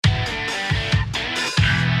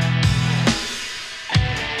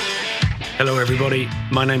Hello, everybody.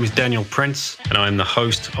 My name is Daniel Prince, and I am the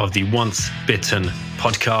host of the Once Bitten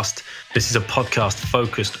podcast. This is a podcast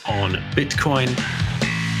focused on Bitcoin.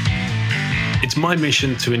 It's my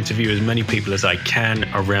mission to interview as many people as I can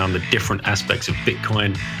around the different aspects of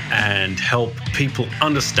Bitcoin and help people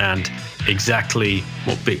understand exactly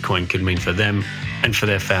what Bitcoin could mean for them and for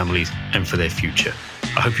their families and for their future.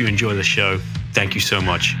 I hope you enjoy the show. Thank you so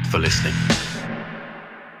much for listening.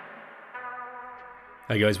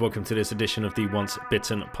 Hey guys, welcome to this edition of the Once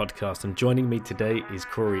Bitten podcast. And joining me today is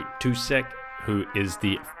Corey Tusek, who is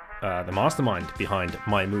the mastermind behind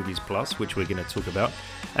My Movies Plus, which we're going to talk about,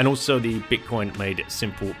 and also the Bitcoin Made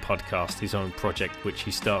Simple podcast, his own project, which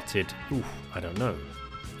he started,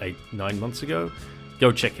 8-9 months ago.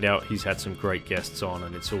 Go check it out. He's had some great guests on,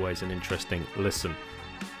 and it's always an interesting listen.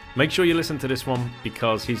 Make sure you listen to this one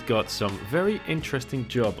because he's got some very interesting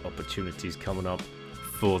job opportunities coming up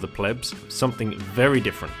for the Plebs, something very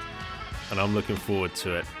different, and I'm looking forward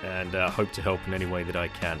to it and hope to help in any way that I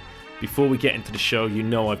can. Before we get into the show, you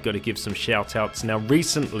know I've got to give some shout outs. Now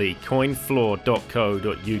recently,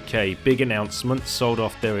 coinfloor.co.uk, big announcement, sold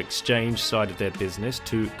off their exchange side of their business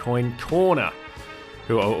to Coin Corner,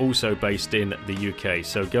 who are also based in the UK.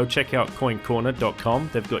 So go check out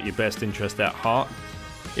coincorner.com. They've got your best interest at heart.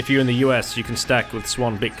 If you're in the US, you can stack with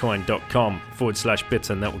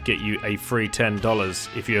swanbitcoin.com/bitten. That will get you a free $10.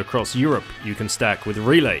 If you're across Europe, you can stack with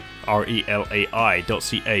Relay,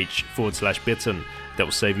 relai.ch/bitten. That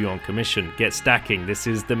will save you on commission. Get stacking. This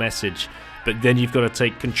is the message. But then you've got to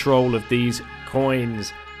take control of these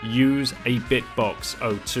coins. Use a Bitbox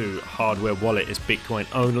O2 hardware wallet. It's Bitcoin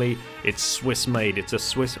only. It's Swiss made. It's a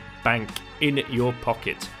Swiss bank in your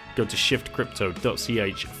pocket. Go to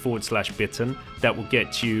shiftcrypto.ch/bitten. That will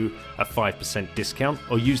get you a 5% discount,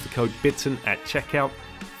 or use the code BITTEN at checkout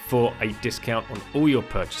for a discount on all your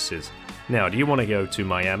purchases. Now, do you want to go to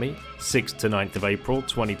Miami, 6th to 9th of April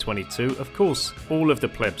 2022? Of course, all of the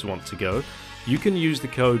plebs want to go. You can use the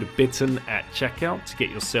code BITTEN at checkout to get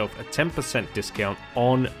yourself a 10% discount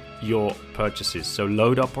on your purchases. So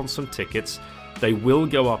load up on some tickets. They will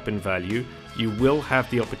go up in value. You will have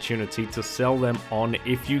the opportunity to sell them on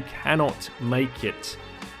if you cannot make it,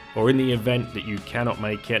 or in the event that you cannot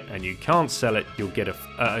make it and you can't sell it, you'll get a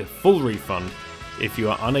full refund if you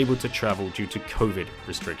are unable to travel due to COVID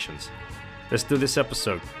restrictions. Let's do this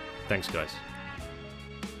episode. Thanks, guys.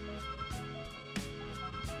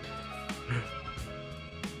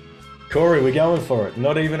 Corey, we're going for it.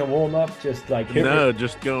 Not even a warm-up, just like...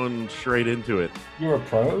 just going straight into it. You're a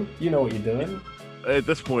pro. You know what you're doing. At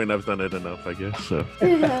this point, I've done it enough, I guess. So.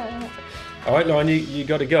 All right, Lauren, you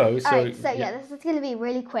got to go. So, all right, so this is going to be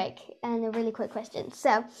really quick and a really quick question.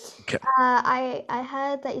 So, okay. I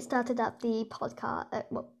heard that you started up the podcast.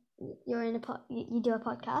 You're in you do a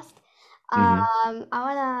podcast. Mm-hmm.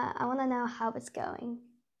 I wanna know how it's going.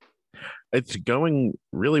 It's going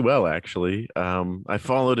really well, actually. I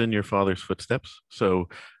followed in your father's footsteps. So,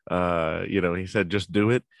 he said, just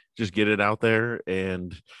do it, just get it out there,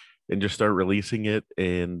 and just start releasing it.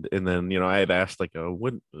 And then, I had asked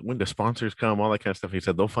when do sponsors come, all that kind of stuff. He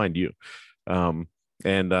said, they'll find you. And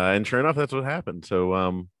sure enough, that's what happened.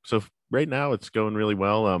 So right now it's going really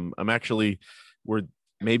well. We're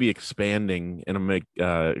maybe expanding, and I'm a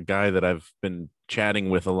guy that I've been chatting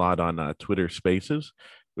with a lot on Twitter Spaces,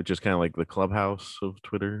 which is kind of like the clubhouse of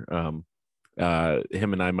Twitter. Him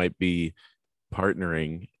and I might be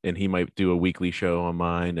partnering, and he might do a weekly show on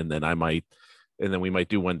mine, and then we might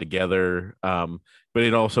do one together. But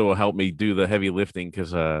it also will help me do the heavy lifting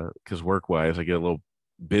because work-wise, I get a little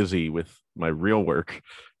busy with my real work.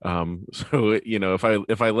 So if I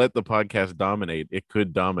let the podcast dominate, it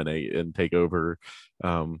could dominate and take over.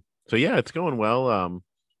 So yeah, it's going well.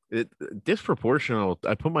 It disproportional.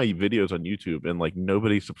 I put my videos on YouTube, and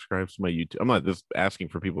nobody subscribes to my YouTube. I'm not just asking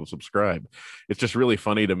for people to subscribe. It's just really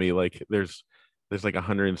funny to me. There's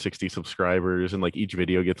 160 subscribers, and each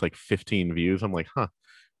video gets 15 views. I'm like,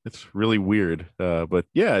 it's really weird. But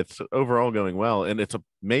yeah, it's overall going well, and it's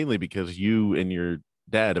mainly because you and your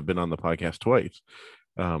dad have been on the podcast twice.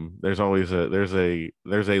 There's always there's a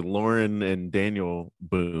Lauren and Daniel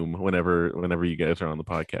boom whenever you guys are on the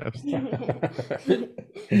podcast.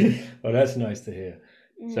 Well, that's nice to hear.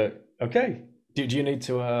 So, okay. Do you need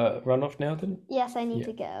to run off now then? Yes, I need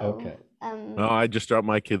to go. Okay. No, I just dropped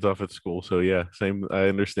my kids off at school, so yeah, same. I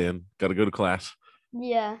understand. Got to go to class.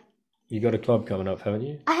 Yeah. You got a club coming up, haven't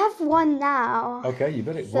you? I have one now. Okay, you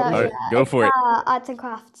better. So, all right, go for it. Arts and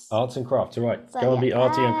crafts. Arts and crafts, all right. So, go and be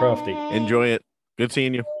arty and crafty. Enjoy it. Good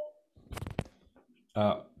seeing you.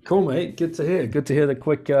 Cool, mate. Good to hear. Good to hear the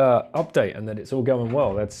quick update and that it's all going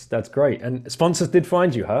well. That's great. And sponsors did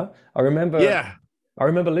find you, huh? I remember. Yeah. I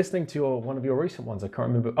remember listening to one of your recent ones. I can't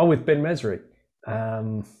remember. Oh, with Ben Mesri.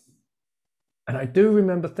 And I do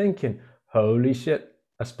remember thinking, holy shit,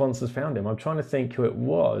 a sponsor's found him. I'm trying to think who it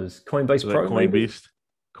was. Coinbase Was that Pro, maybe?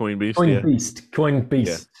 Coin Beast, yeah. Coin Yeah.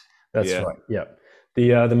 Beast. That's Yeah. right.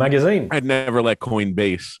 Yeah. The magazine. I'd never let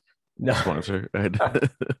Coinbase No. sponsor.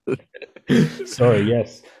 Sorry,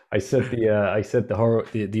 yes. I said the horror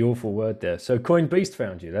the awful word there. So Coin Beast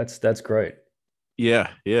found you. That's great. Yeah,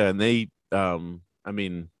 yeah. And they I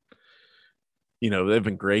mean, they've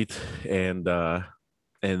been great. And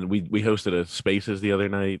we hosted a spaces the other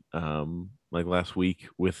night, like last week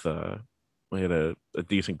with we had a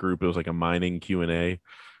decent group. It was like a mining Q&A.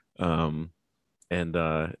 Um and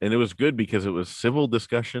it was good because it was civil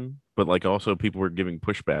discussion, but like also people were giving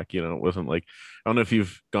pushback. It wasn't like, I don't know if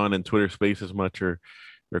you've gone in Twitter Spaces much or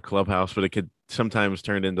Clubhouse, but it could sometimes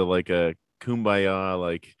turn into like a kumbaya,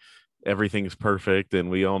 like everything's perfect and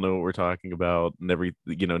we all know what we're talking about, and every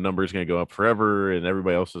number's going to go up forever and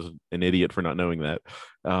everybody else is an idiot for not knowing that.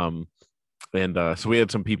 um and So we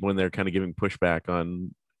had some people in there kind of giving pushback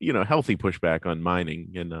on, healthy pushback on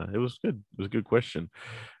mining, and it was good. It was a good question.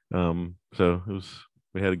 So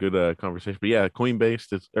we had a good conversation. But yeah,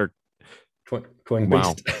 Coinbase is, or Coin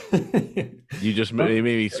wow, Beast. you just made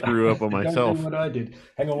me screw up on Don't do myself. what I did.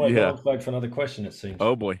 Hang on, wait, Yeah. Lauren's back for another question, it seems.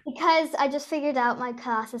 Oh boy. Because I just figured out my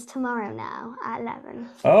class is tomorrow now at 11.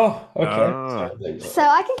 Oh, okay. So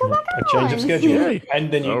I can come back a change of on. schedule. Yay.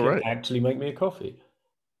 And then you All can right. actually make me a coffee.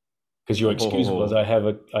 Because your excuse was Oh. I have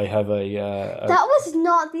a That was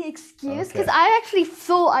not the excuse, because Okay. I actually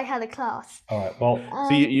thought I had a class. All right. Well,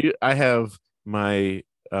 See, I have my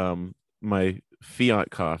fiat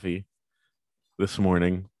coffee this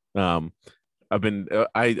morning. I've been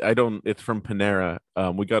I don't It's from Panera.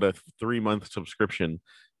 We got a 3-month subscription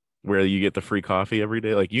where you get the free coffee every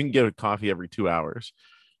day. Like you can get a coffee every 2 hours,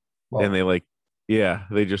 well, and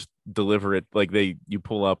they just deliver it. Like you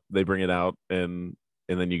pull up, they bring it out, and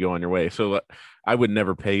then you go on your way. So I would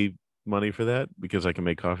never pay money for that because I can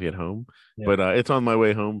make coffee at home. Yeah. But it's on my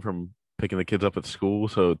way home from picking the kids up at school.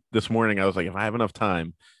 So this morning I was like, if I have enough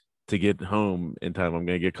time to get home in time, I'm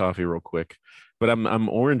gonna get coffee real quick. But I'm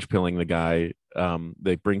orange pilling the guy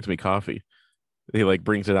that brings me coffee. He like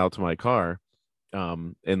brings it out to my car.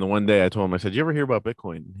 And the one day I told him, I said, "You ever hear about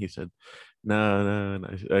Bitcoin?" He said, "No, no."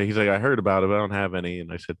 And he's like, "I heard about it, but I don't have any."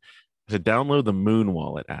 And I said, "Download the Moon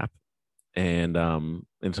Wallet app." And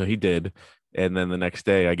so he did. And then the next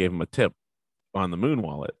day I gave him a tip on the Moon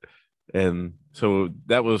Wallet. And so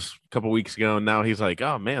that was a couple weeks ago. And now he's like,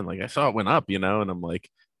 "Oh man, like I saw it went up, and I'm like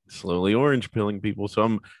slowly orange pilling people. So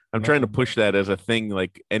I'm trying to push that as a thing,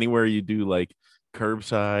 like anywhere you do like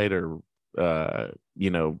curbside or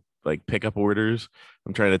like pickup orders.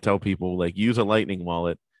 I'm trying to tell people like use a lightning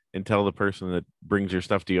wallet and tell the person that brings your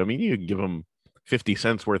stuff to you. I mean, you can give them 50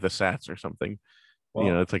 cents worth of sats or something.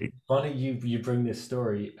 well, It's like, funny you bring this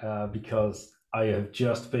story because I have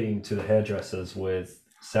just been to the hairdressers with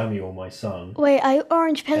Samuel, my son. Wait, are you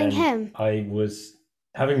orange pilling and him? I was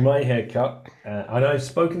having my hair cut, and I've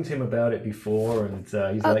spoken to him about it before, and he's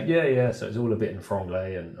like, yeah. So it's all a bit in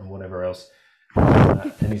franglais and whatever else.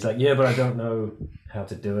 And he's like, yeah, but I don't know how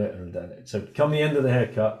to do it. And so come the end of the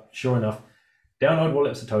haircut, sure enough, download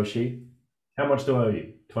wallet Satoshi. How much do I owe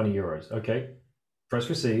you? 20 euros. Okay. Press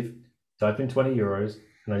receive, type in 20 euros,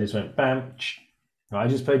 and I just went, bam. I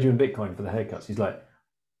just paid you in Bitcoin for the haircuts. He's like,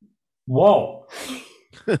 whoa.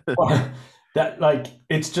 That like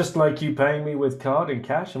it's just like you paying me with card and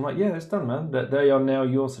cash. I'm like, yeah, it's done, man. That they are now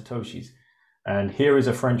your Satoshis. And here is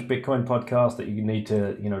a French Bitcoin podcast that you need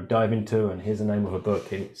to, dive into. And here's the name of a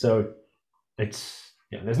book. And so it's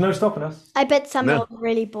there's no stopping us. I bet Samuel was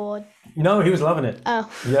really bored. No, he was loving it.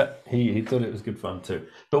 Oh. Yeah, he thought it was good fun too.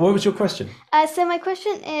 But what was your question? So my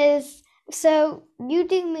question is, so you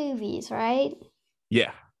do movies, right?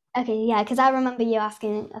 yeah. Okay, yeah, because I remember you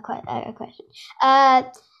asking a question.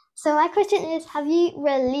 So my question is, have you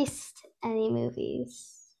released any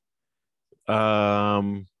movies?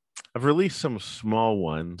 I've released some small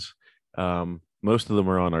ones. Most of them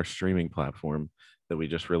are on our streaming platform that we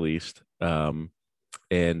just released. And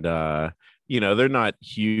they're not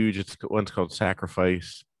huge. One's called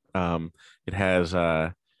Sacrifice. It has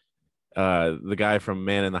the guy from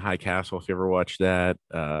Man in the High Castle, if you ever watched that.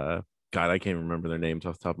 God, I can't remember their names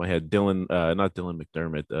off the top of my head. Dylan, not Dylan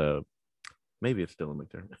McDermott. Maybe it's Dylan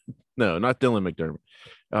McDermott. No, not Dylan McDermott.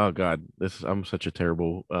 Oh God, I'm such a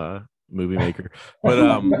terrible movie maker. But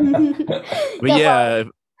yeah.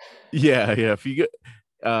 If you get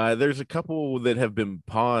there's a couple that have been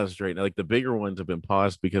paused right now. Like the bigger ones have been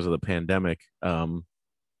paused because of the pandemic. Because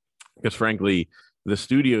frankly, the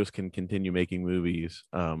studios can continue making movies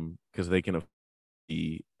because they can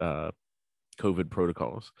the COVID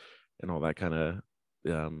protocols and all that kind of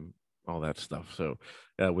all that stuff. So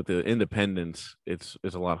with the independents, it's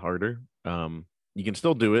a lot harder. You can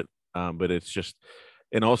still do it, but it's just,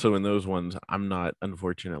 and also in those ones, I'm not,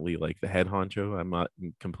 unfortunately, like the head honcho. I'm not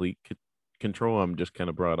in complete control. I'm just kind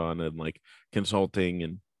of brought on and like consulting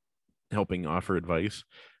and helping offer advice.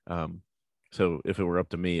 Um, so if it were up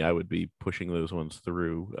to me, I would be pushing those ones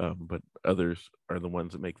through. But others are the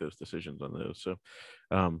ones that make those decisions on those. So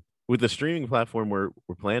with the streaming platform, we're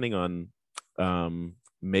planning on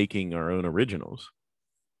making our own originals.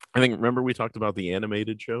 I think, remember we talked about the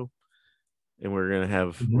animated show, and we're gonna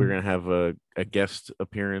have a guest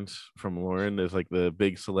appearance from Lauren as like the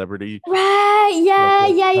big celebrity. Right. Yeah.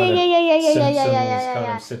 Like a Yeah. Yeah. kind Yeah. of Yeah. Yeah. Yeah. Yeah. Yeah. Simpsons Yeah. kind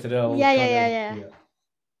Yeah. of Citadel Yeah. kind Yeah. of Yeah. Yeah.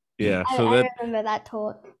 Yeah, I, so I that remember that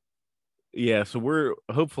talk. yeah, so we're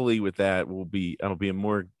hopefully with that I'll be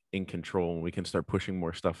more in control and we can start pushing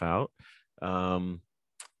more stuff out. Um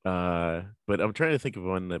but I'm trying to think of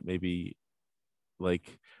one that maybe like,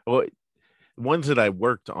 well, ones that I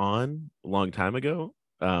worked on a long time ago.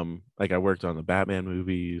 Like I worked on the Batman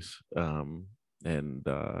movies, and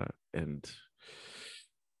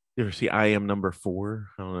you ever see I Am Number Four?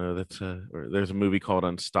 I don't know. Or there's a movie called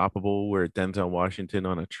Unstoppable where Denzel Washington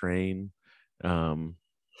on a train. Um,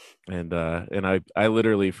 and I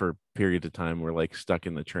literally for periods of time were like stuck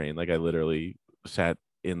in the train. Like I literally sat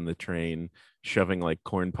in the train shoving like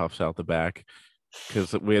corn puffs out the back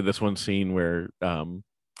because we had this one scene where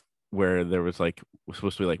there was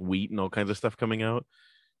supposed to be like wheat and all kinds of stuff coming out.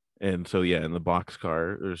 And so yeah, in the box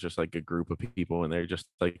car, there's just like a group of people, and they're just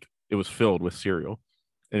like it was filled with cereal,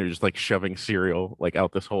 and they're just like shoving cereal like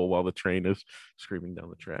out this hole while the train is screaming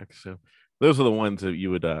down the track. So those are the ones that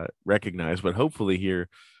you would recognize. But hopefully here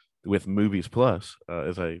with Movies Plus,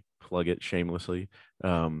 as I plug it shamelessly,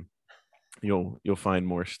 um, you'll find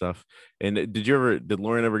more stuff. And did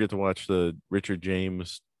Lauren ever get to watch the Richard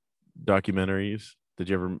James documentaries? Did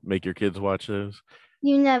you ever make your kids watch those?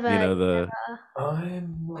 You You never. know,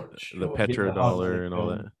 I'm not the sure. Yeah, the hard money petrodollar and all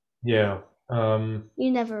that. film. Yeah.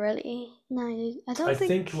 You never really. No, I don't I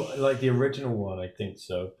think. think like the original one, I think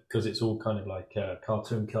so, because it's all kind of like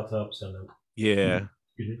cartoon cut-ups and Yeah.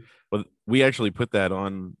 Excuse me. Well, we actually put that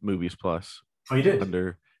on Movies Plus Oh, you did?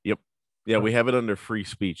 under, yep. Yeah, we have it under free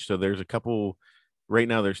speech. So there's a couple, right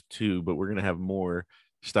now there's two, but we're going to have more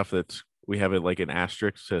stuff we have it like an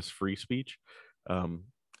asterisk says free speech. Um,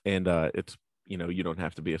 and it's, you don't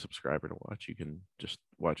have to be a subscriber to watch. You can just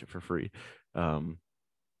watch it for free. Um,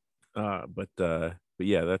 but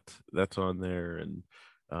yeah, that's on there. And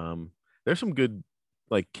there's some good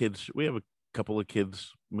like kids. We have a couple of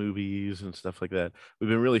kids movies and stuff like that. We've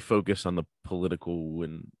been really focused on the political,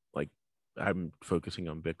 and like I'm focusing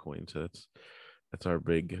on Bitcoin, so that's our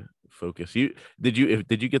big focus. Did you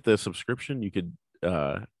get the subscription? You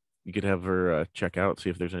could have her check out, see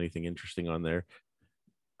if there's anything interesting on there.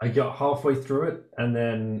 I got halfway through it, and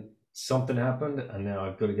then something happened, and now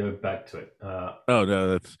I've got to go back to it. Oh no,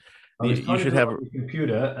 that's I was you trying to should do it have. on the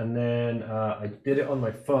computer, and then I did it on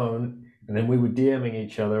my phone, and then we were DMing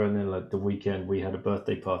each other, and then like the weekend we had a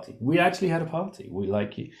birthday party. We actually had a party. We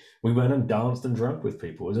went and danced and drank with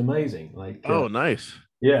people. It was amazing. Like Oh, nice,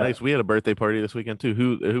 yeah, nice. We had a birthday party this weekend too.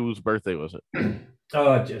 Whose birthday was it?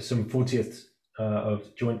 just some 40th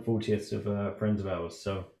of joint 40th of friends of ours.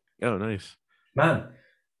 So Oh, nice. man,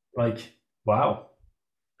 like wow,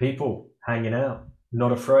 people hanging out,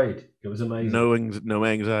 not afraid. It was amazing. No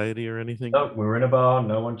anxiety or anything. No, we were in a bar.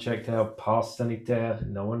 No one checked out pass sanitaire.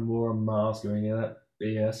 No one wore a mask or any of that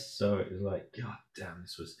BS. So it was like, God damn,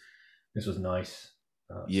 this was nice.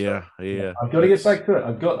 Yeah, yeah. I've got to get back to it.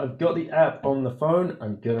 I've got the app on the phone.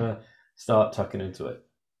 I'm gonna start tucking into it.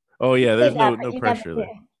 Oh yeah, there's Say that, no but you never pressure do.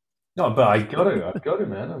 there. No, but I've got to,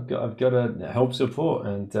 man. I've got to help support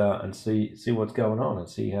and see what's going on and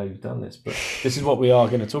see how you've done this. But this is what we are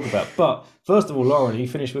going to talk about. But first of all, Lauren, are you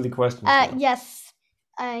finished with the questions? Yes.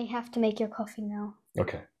 I have to make your coffee now.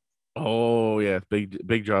 Okay. Oh yeah,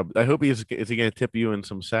 big job. I hope is he gonna tip you in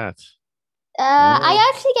some sats? I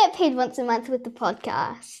actually get paid once a month with the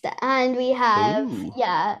podcast, and we have Ooh.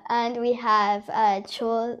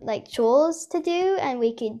 chores to do, and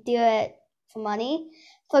we could do it for money.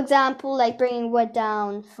 For example, like bringing wood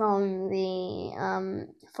down from the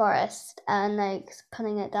forest and like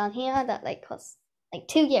cutting it down here, that like costs like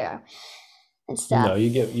 €2 and stuff. No, you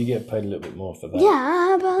get paid a little bit more for that.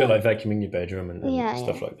 Yeah, but a bit like vacuuming your bedroom and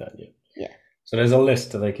stuff like that. Yeah. So there's a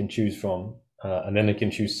list that they can choose from, and then they can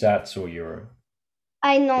choose Sats or Euro.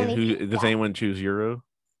 I normally Does anyone choose Euro?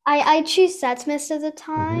 I choose sats most of the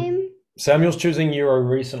time. Samuel's choosing Euro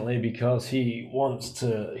recently because he wants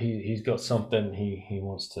to. He's got something he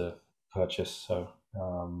wants to purchase. So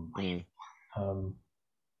Um, Mm. um,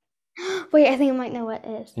 Wait, I think I might know what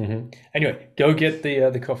it is. Anyway, go get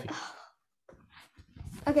the coffee.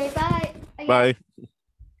 Okay, bye. Bye.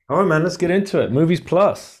 All right, man. Let's get into it. Movies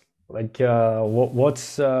Plus. Like,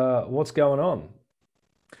 what's going on?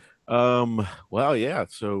 Well, yeah.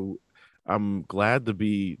 So I'm glad to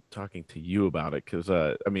be talking to you about it because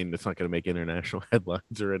I mean it's not going to make international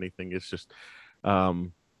headlines or anything. It's just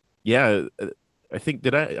um yeah, I think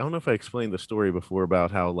I don't know if I explained the story before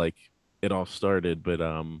about how like it all started,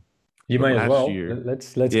 You but may as last well. year,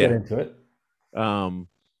 Let's get yeah. into it. Um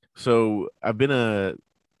so I've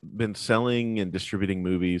been selling and distributing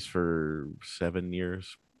movies for 7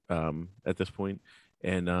 years at this point,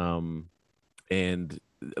 and and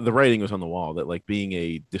the writing was on the wall that like being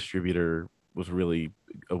a distributor was really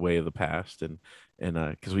a way of the past, and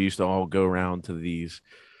because we used to all go around to these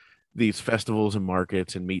festivals and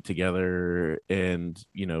markets and meet together and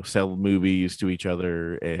sell movies to each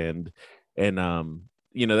other, and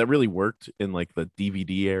that really worked in like the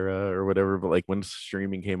DVD era or whatever, but like when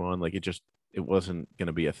streaming came on, like it wasn't going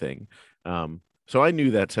to be a thing. So I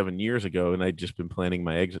knew that 7 years ago, and I'd just been planning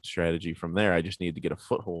my exit strategy from there. I just needed to get a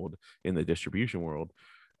foothold in the distribution world.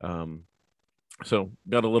 um so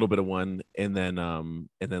got a little bit of one, and then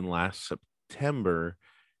last September,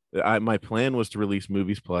 my plan was to release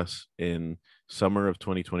Movies Plus in summer of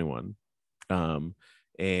 2021. Um,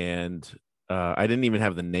 and I didn't even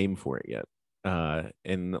have the name for it yet.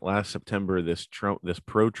 And last September, this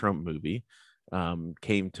pro-Trump movie,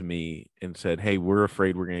 came to me and said, "Hey, we're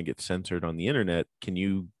afraid we're going to get censored on the internet. Can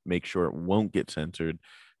you make sure it won't get censored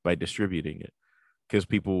by distributing it?" Because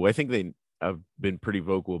people, I think they have been pretty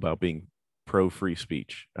vocal about being pro free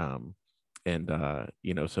speech. And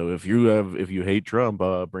so if you hate Trump,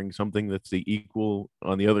 bring something that's the equal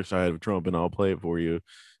on the other side of Trump, and I'll play it for you.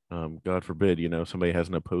 God forbid, somebody has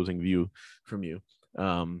an opposing view from you.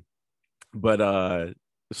 But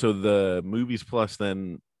So the Movies Plus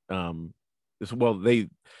then, this well they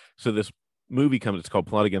so this movie comes. It's called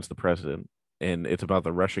Plot Against the President, and it's about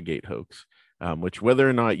the RussiaGate hoax. Which, whether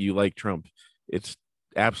or not you like Trump, it's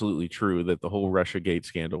absolutely true that the whole RussiaGate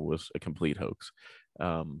scandal was a complete hoax.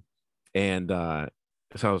 Um, and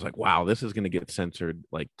So I was like, wow, this is going to get censored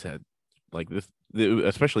like this,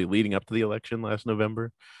 especially leading up to the election last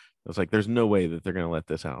November. I was like, there's no way that they're going to let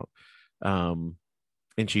this out. Um,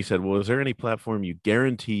 and she said, well, is there any platform you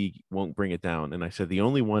guarantee won't bring it down? And I said, the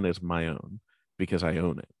only one is my own, because I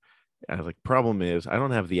own it. I was like, problem is, I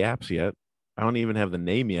don't have the apps yet. I don't even have the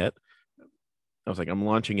name yet. I was like, I'm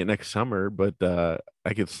launching it next summer, but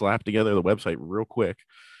I could slap together the website real quick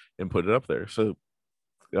and put it up there.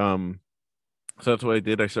 Um, so that's what I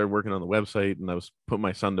did. I started working on the website, and I was putting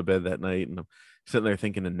my son to bed that night, and I'm sitting there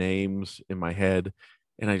thinking of names in my head,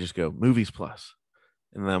 and I just go Movies Plus,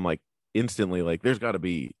 and then I'm like instantly like, that's got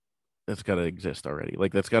to exist already.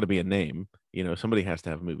 Like that's got to be a name. Somebody has to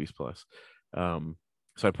have Movies Plus. Um,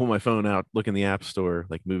 so I pull my phone out, look in the app store,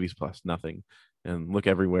 like Movies Plus, nothing, and look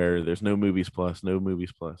everywhere. There's no Movies Plus, no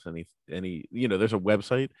Movies Plus. There's a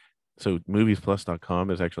website. So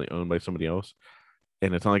moviesplus.com is actually owned by somebody else,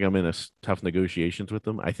 and it's not like I'm in tough negotiations with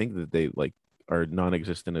them. I think that they like are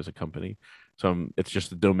non-existent as a company, so it's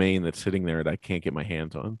just a domain that's sitting there that I can't get my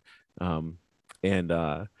hands on. Um, and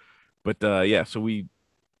but Yeah, so we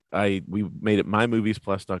made it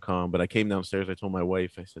mymoviesplus.com, but I came downstairs. I told my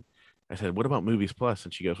wife, I said, what about Movies Plus?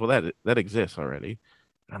 And she goes, well, that exists already.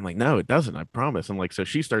 And I'm like, no, it doesn't. I promise. I'm like, so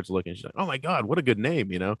she starts looking. She's like, oh my god, what a good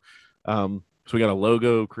name. So we got a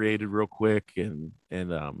logo created real quick, and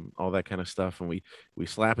all that kind of stuff, and we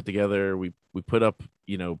slap it together. We put up,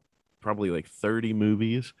 probably like 30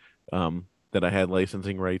 movies that I had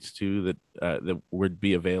licensing rights to, that would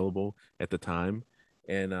be available at the time,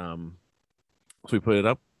 and so we put it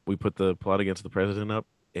up. We put the Plot Against the President up,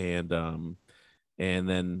 and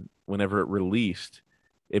then whenever it released,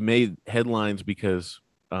 it made headlines because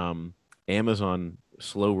Amazon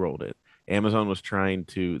slow rolled it. Amazon was trying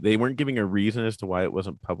to, they weren't giving a reason as to why it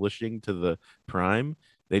wasn't publishing to the Prime.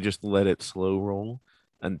 They just let it slow roll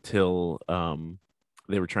until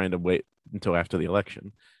they were trying to wait until after the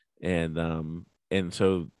election. And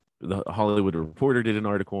so the Hollywood Reporter did an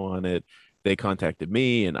article on it. They contacted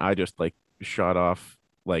me, and I just like shot off,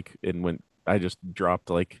 like, and went, I just dropped,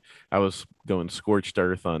 like, I was going scorched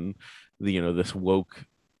earth on this woke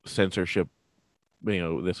censorship,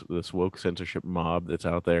 this woke censorship mob that's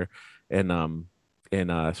out there, and so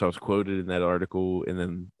I was quoted in that article,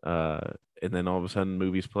 and then all of a sudden,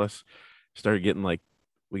 Movies Plus started getting like,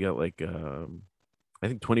 we got like I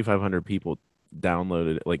think 2,500 people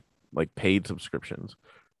downloaded it, like paid subscriptions.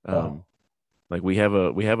 Wow. Like we have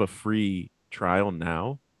a free trial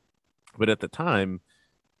now, But at the time,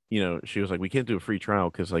 she was like, we can't do a free trial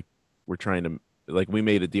because like we're trying to like we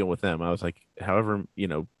made a deal with them. I was like, however,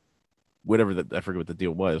 whatever that, I forget what the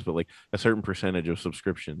deal was, but like a certain percentage of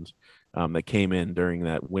subscriptions that came in during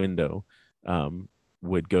that window um,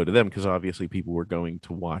 would go to them because obviously people were going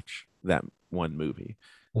to watch that one movie.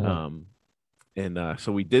 Mhm. Um, and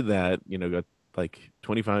so we did that, got like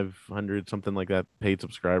 2,500 something like that paid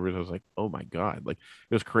subscribers. I was like, oh my god, like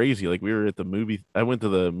it was crazy. Like we were at the movie, I went to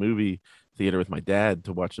the movie theater with my dad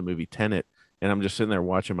to watch the movie Tenet, and I'm just sitting there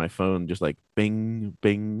watching my phone just like bing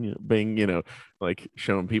bing bing, like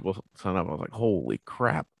showing people sign up. I was like, holy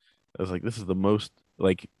crap. I was like, this is the most,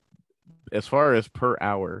 like, as far as per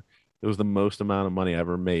hour, it was the most amount of money I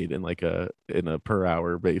ever made in like a per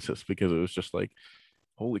hour basis, because it was just like,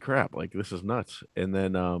 holy crap, like this is nuts. And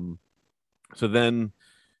then so then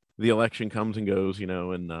the election comes and goes,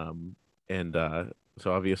 and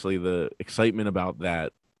so obviously the excitement about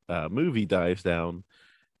that movie dies down,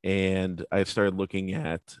 and I started looking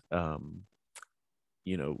at how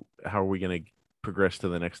are we going to progress to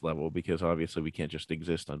the next level, because obviously we can't just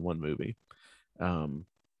exist on one movie. um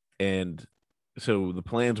and so the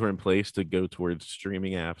plans were in place to go towards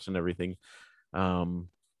streaming apps and everything.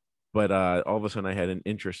 But all of a sudden I had an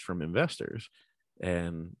interest from investors,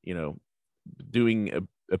 and doing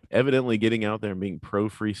evidently getting out there and being pro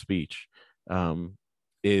free speech um,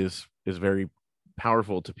 is very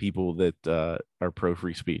powerful to people that are pro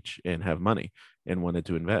free speech and have money and wanted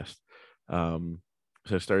to invest. Um,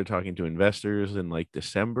 so I started talking to investors in like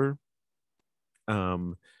December.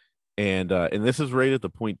 Um, and this is right at the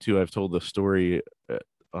point too. I've told the story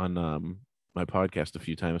on my podcast a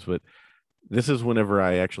few times, but this is whenever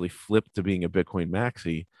I actually flipped to being a Bitcoin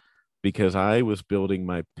maxi, because I was building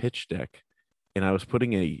my pitch deck and I was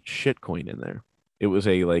putting a shitcoin in there. It was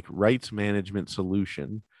a like rights management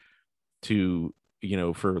solution to,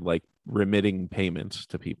 for like remitting payments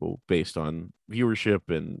to people based on viewership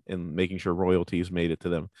and making sure royalties made it to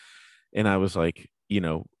them. And I was like,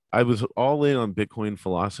 I was all in on Bitcoin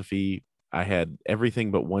philosophy. I had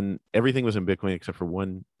everything but one, everything was in Bitcoin except for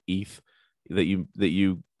one ETH that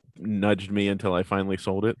you nudged me until I finally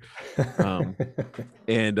sold it. Um,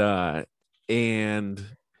 and and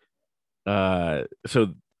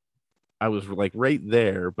so I was like right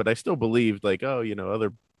there, but I still believed like, oh,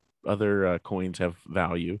 other coins have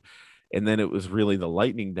value. And then it was really the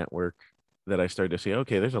Lightning Network that I started to say,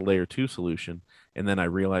 okay, there's a layer two solution. And then I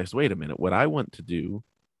realized, wait a minute, what I want to do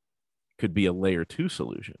could be a layer two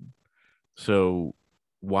solution. So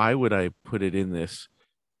why would I put it in this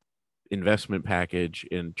investment package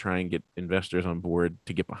and try and get investors on board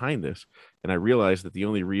to get behind this? And I realized that the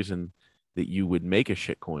only reason that you would make a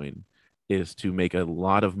shitcoin is to make a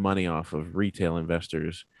lot of money off of retail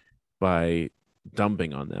investors by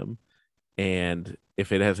dumping on them. And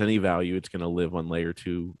if it has any value, it's going to live on layer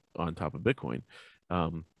two on top of Bitcoin.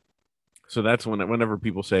 Um, so that's whenever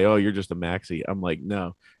people say, "Oh, you're just a maxi," I'm like,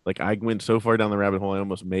 no. Like I went so far down the rabbit hole, I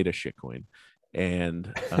almost made a shitcoin.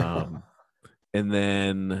 And and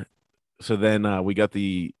then we got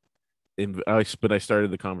but I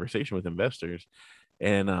started the conversation with investors,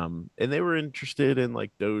 and they were interested in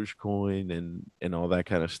like Dogecoin and all that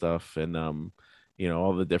kind of stuff, and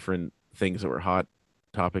all the different things that were hot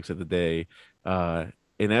topics of the day. Uh,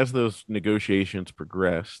 and as those negotiations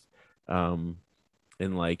progressed, um,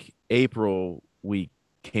 in like April, we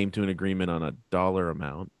came to an agreement on a dollar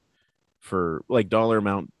amount for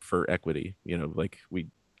equity. Like we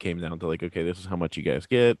came down to like, okay, this is how much you guys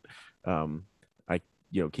get. I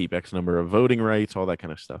keep X number of voting rights, all that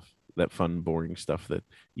kind of stuff, that fun, boring stuff that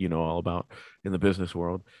all about in the business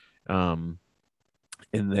world. Um,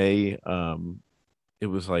 and it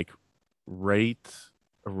was like right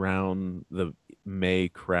around the May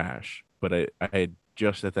crash, but I had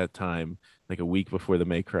just at that time, like a week before the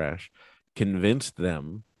May crash, convinced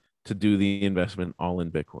them to do the investment all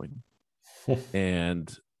in Bitcoin.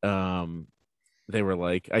 And they were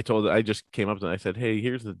like, I just came up to them, I said, hey,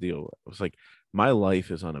 here's the deal. I was like, my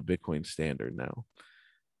life is on a Bitcoin standard now.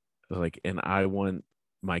 I was like, and I want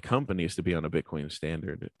my companies to be on a Bitcoin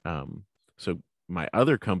standard. So my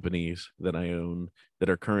other companies that I own that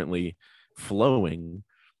are currently flowing,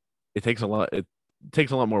 it takes a lot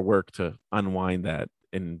more work to unwind that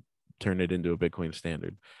and turn it into a Bitcoin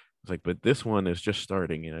standard. It's like, but this one is just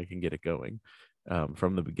starting and I can get it going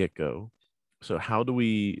from the get go. So how do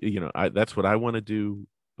we, that's what I want to do.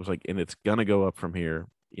 I was like, and it's gonna go up from here.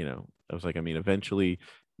 I was like, I mean, eventually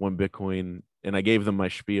one Bitcoin, and I gave them my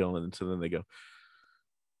spiel, and so then they go,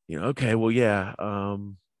 okay, well, yeah,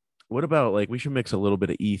 what about like we should mix a little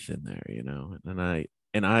bit of ETH in there,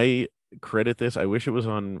 and I credit this. I wish it was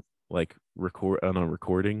on like record on a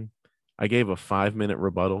recording, I gave a 5-minute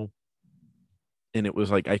rebuttal, and it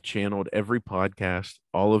was like I channeled every podcast,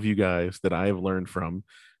 all of you guys that I have learned from.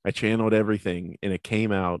 I channeled everything, and it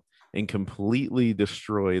came out and completely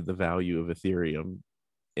destroyed the value of Ethereum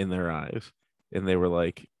in their eyes. And they were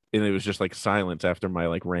like, and it was just like silence after my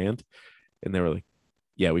like rant, and they were like,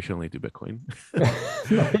 "Yeah, we should only do Bitcoin."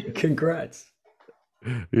 Like, congrats.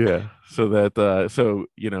 Yeah, so that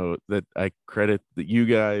that I credit you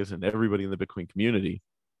guys and everybody in the Bitcoin community.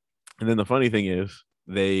 And then the funny thing is,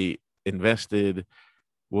 they invested.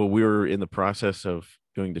 Well, we were in the process of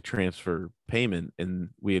going to transfer payment, and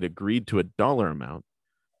we had agreed to a dollar amount,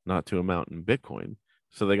 not to amount in Bitcoin.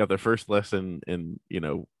 So they got their first lesson in,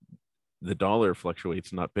 the dollar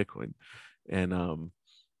fluctuates, not Bitcoin. And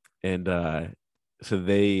and so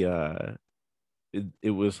they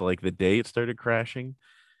it was like the day it started crashing,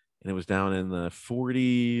 and it was down in the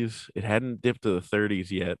 40s. It hadn't dipped to the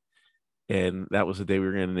 30s yet, and that was the day we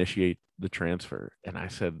were going to initiate the transfer. And I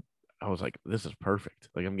was like, this is perfect.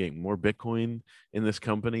 Like, I'm getting more Bitcoin in this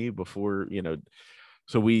company before,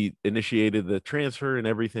 so we initiated the transfer and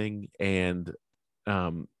everything. And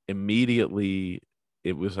immediately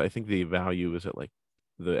it was, I think the value was at like,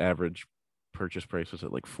 the average purchase price was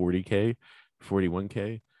at like 40K,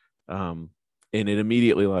 41K. And it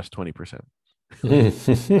immediately lost 20%.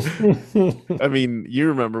 I mean, you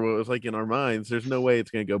remember what it was like in our minds. There's no way it's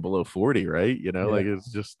going to go below 40, right? Like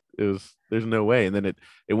there's no way. And then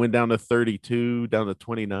it went down to 32, down to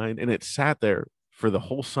 29, and it sat there for the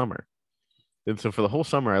whole summer. And so for the whole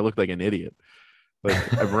summer, I looked like an idiot.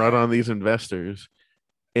 Like, I brought on these investors,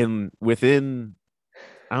 and within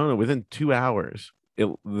 2 hours,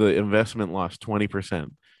 the investment lost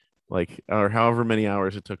 20%. Like, or however many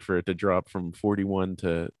hours it took for it to drop from 41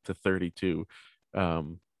 to 32.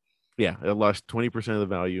 Yeah, it lost 20% of the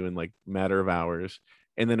value in like matter of hours,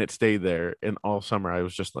 and then it stayed there. And all summer I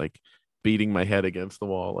was just like beating my head against the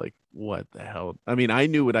wall, like, what the hell? I mean, I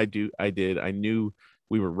knew what I did. I knew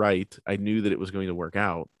we were right. I knew that it was going to work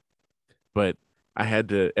out, but I had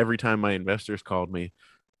to, every time my investors called me,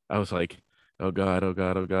 I was like, oh God, oh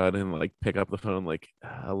God, oh God, and like pick up the phone, like,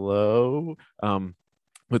 hello.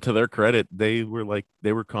 But to their credit, they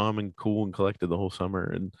were calm and cool and collected the whole summer.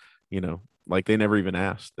 And, like, they never even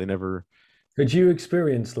asked. They never. Had you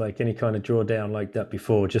experienced like any kind of drawdown like that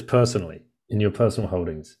before, just personally in your personal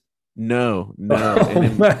holdings? No. Oh,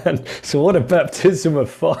 man. So what a baptism of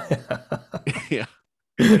fire. Yeah.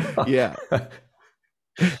 Yeah.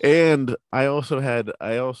 And I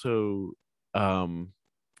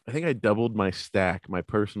think I doubled my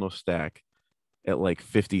personal stack at like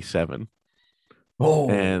 57.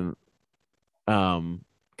 Oh. And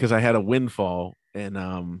because I had a windfall, and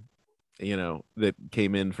that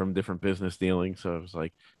came in from different business dealings, so I was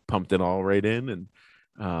like, pumped it all right in. And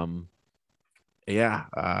yeah,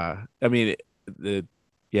 I mean,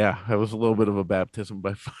 I was a little bit of a baptism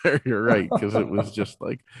by fire. You're right, because it was just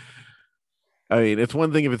like, I mean, it's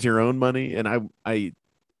one thing if it's your own money, and I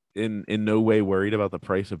in no way worried about the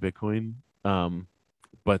price of Bitcoin.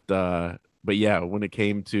 But yeah, when it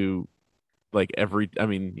came to like I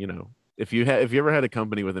mean, if you ever had a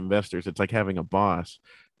company with investors, it's like having a boss,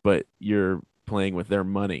 but you're playing with their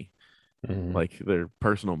money, like their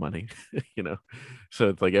personal money, So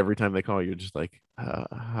it's like every time they call, you're just like,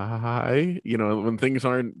 hi, when things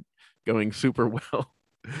aren't going super well.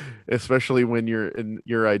 Especially when you're in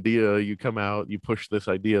your idea, you come out, you push this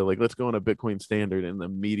idea, like, let's go on a Bitcoin standard, and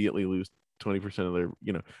immediately lose 20% of their,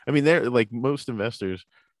 I mean, they're like, most investors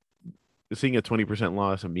seeing a 20%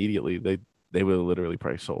 loss immediately, they would have literally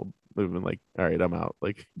probably sold. They've been like, all right, I'm out.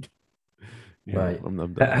 Like, right.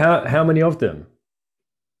 I'm done. How many of them?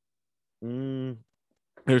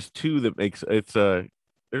 There's two that makes it's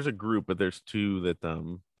there's a group, but there's two that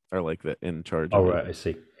are like that in charge of right, it. I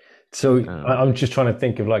see. So I'm just trying to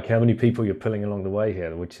think of like how many people you're pulling along the way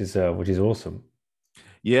here, which is awesome.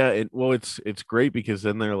 Yeah, it's great, because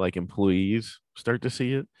then they're like, employees start to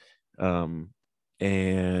see it, and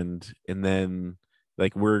then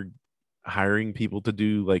like we're hiring people to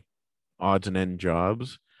do like odds and end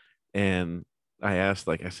jobs. And I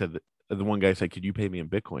said, the one guy said, could you pay me in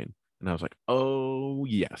Bitcoin? And I was like, oh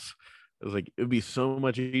yes. I was like, it'd be so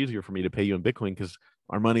much easier for me to pay you in Bitcoin, because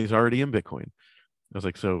our money's already in Bitcoin. I was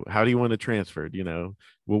like, so how do you want to transfer it?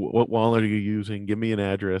 What wallet are you using? Give me an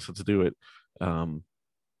address. Let's do it. Um,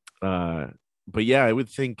 but yeah, I would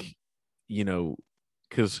think,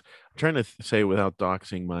 because I'm trying to say without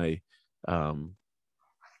doxing um,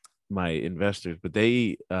 my investors, but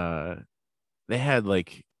they had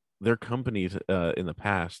like their companies in the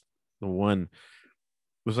past. The one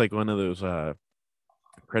was like one of those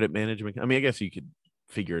credit management. I mean, I guess you could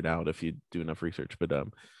figure it out if you do enough research, but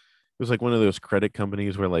was like one of those credit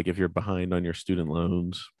companies where like if you're behind on your student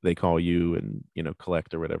loans, they call you and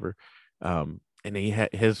collect or whatever. And he had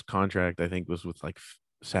his contract, I think, was with like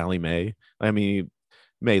Sally Mae. I mean, he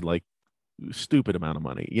made like stupid amount of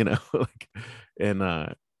money, like, and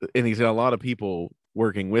he's got a lot of people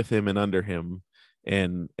working with him and under him,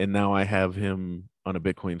 and now I have him on a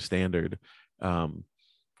Bitcoin standard. Um,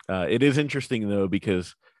 it is interesting though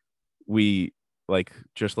because we like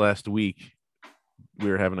just last week we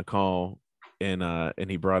were having a call and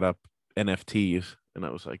he brought up NFTs and I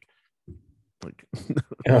was like like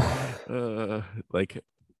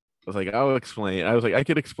I was like, I'll explain. I was like, I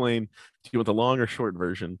could explain to you with the long or short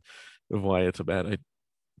version of why it's a bad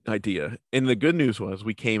idea. And the good news was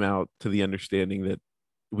we came out to the understanding that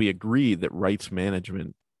we agreed that rights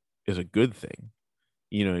management is a good thing.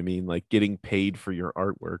 You know what I mean? Like getting paid for your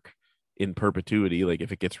artwork in perpetuity, like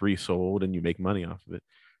if it gets resold and you make money off of it.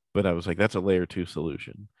 But I was like, that's a layer two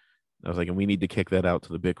solution. I was like, and we need to kick that out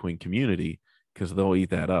to the Bitcoin community because they'll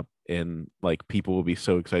eat that up and like people will be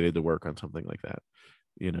so excited to work on something like that.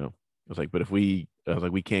 I was like, but I was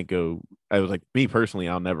like, we can't go. I was like, me personally,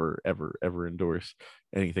 I'll never, ever, ever endorse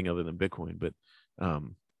anything other than Bitcoin. But,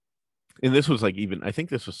 and this was like, even, I think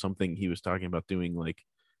this was something he was talking about doing, like,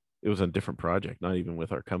 it was a different project, not even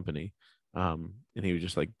with our company. And he was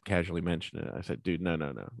just like casually mentioning it. I said, dude, no. I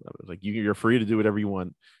was like, you're free to do whatever you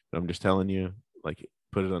want. But I'm just telling you, like,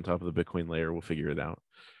 put it on top of the Bitcoin layer. We'll figure it out.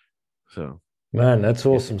 So, Man, that's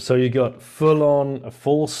awesome. So you got a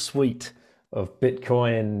full suite of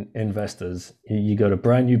Bitcoin investors. You got a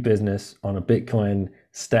brand new business on a Bitcoin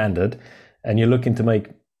standard, and you're looking to make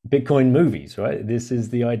Bitcoin movies, right? This is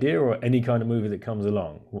the idea, or any kind of movie that comes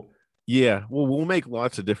along. yeah, well, we'll make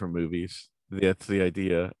lots of different movies. That's the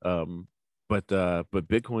idea. But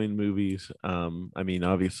Bitcoin movies. I mean,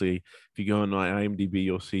 obviously, if you go on my IMDb,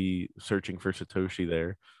 you'll see "Searching for Satoshi"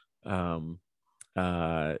 there. Um,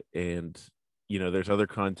 and there's other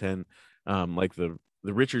content, like the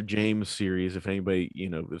Richard James series. If anybody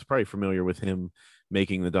is probably familiar with him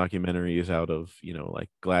making the documentaries out of like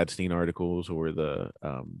Gladstein articles or the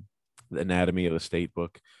Anatomy of the State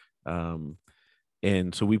book.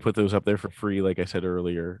 And so we put those up there for free, like I said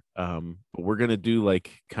earlier. But we're gonna do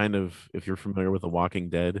like kind of, if you're familiar with The Walking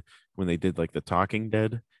Dead, when they did like the Talking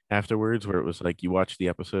Dead afterwards, where it was like you watch the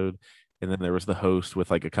episode and then there was the host with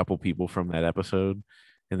like a couple people from that episode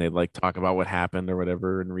and they'd like talk about what happened or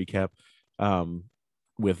whatever and recap. Um,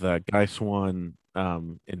 with Guy Swan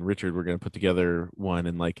and Richard, we're gonna put together one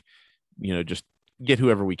and like just get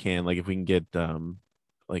whoever we can. Like if we can get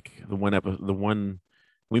like the one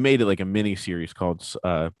we made it like a mini series called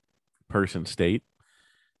Person State.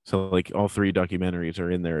 So like all three documentaries are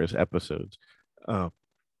in there as episodes. Uh,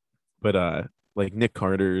 but like Nick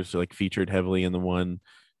Carter's like featured heavily in the one,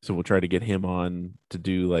 so we'll try to get him on to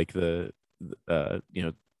do like the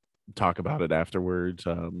talk about it afterwards.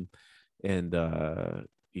 And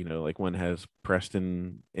like one has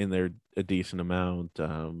Preston in there a decent amount.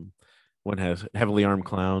 One has Heavily Armed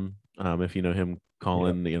Clown. If you know him,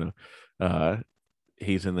 Colin,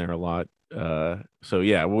 he's in there a lot. So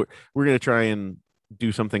yeah, we're gonna try and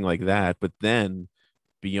do something like that. But then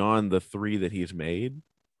beyond the three that he's made,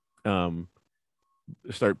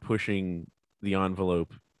 start pushing the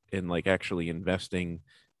envelope and like actually investing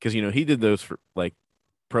because he did those for like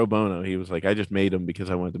pro bono. He was like, I just made them because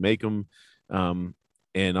I wanted to make them.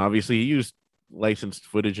 And obviously he used licensed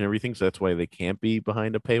footage and everything, so that's why they can't be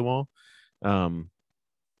behind a paywall. Um,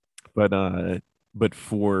 but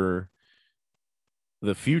for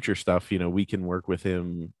the future stuff, we can work with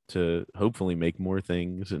him to hopefully make more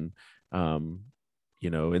things. And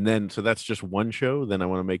then so that's just one show. Then I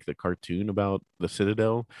want to make the cartoon about the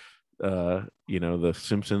Citadel, the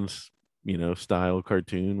Simpsons, style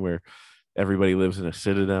cartoon where everybody lives in a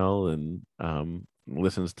citadel and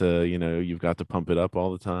listens to, you've got to pump it up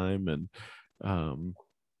all the time. And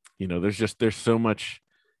there's so much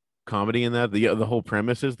comedy in that. The whole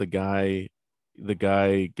premise is the guy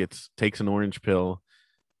takes an orange pill,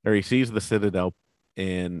 or he sees the Citadel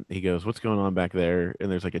and he goes, what's going on back there?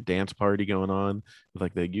 And there's like a dance party going on with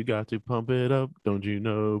like you got to pump it up, don't you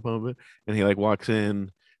know, pump it. And he like walks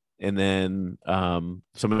in and then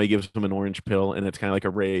somebody gives him an orange pill and it's kind of like a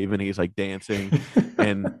rave and he's like dancing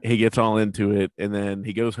and he gets all into it. And then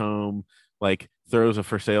he goes home, like throws a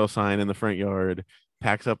for sale sign in the front yard,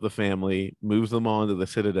 packs up the family, moves them all into the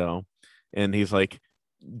Citadel. And he's like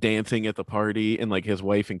dancing at the party and like his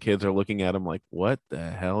wife and kids are looking at him like, what the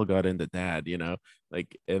hell got into dad,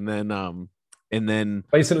 like. And then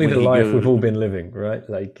basically when the life goes, we've all been living, right?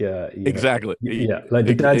 Like exactly, like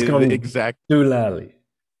the dad's gone exact doolally.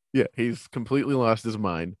 Yeah, he's completely lost his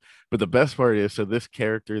mind. But the best part is, so this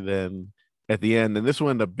character then at the end, and this will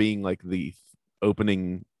end up being like the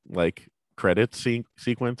opening like credits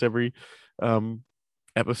sequence every um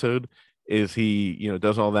episode, is he,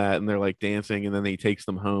 does all that and they're like dancing and then he takes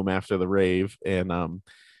them home after the rave, and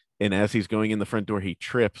as he's going in the front door, he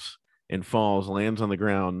trips and falls, lands on the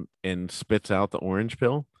ground and spits out the orange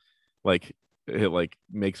pill. Like it like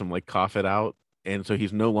makes him like cough it out. And so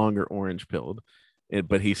he's no longer orange pilled,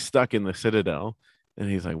 but he's stuck in the Citadel. And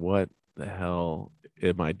he's like, what the hell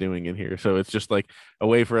am I doing in here? So it's just like a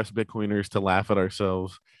way for us Bitcoiners to laugh at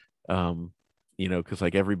ourselves. Um, because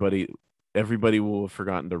like everybody will have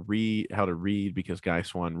forgotten to read how to read because Guy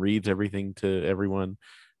Swan reads everything to everyone.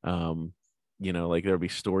 Um, like there'll be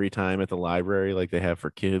story time at the library like they have for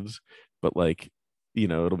kids, but like,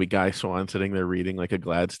 it'll be Guy Swan sitting there reading like a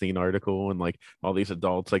Gladstein article and like all these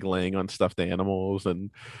adults like laying on stuffed animals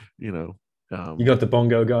and, you know, You um, got the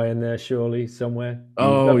bongo guy in there, surely somewhere.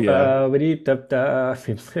 oh yeah, Da.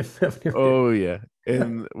 oh yeah.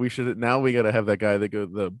 And we gotta have that guy that goes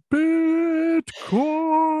the Yeah.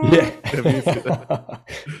 Bitcoin. Have you seen that?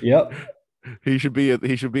 Yep. He should be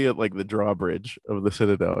at like the drawbridge of the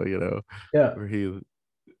Citadel, Yeah. where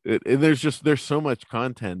and there's so much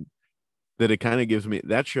content that it kind of gives me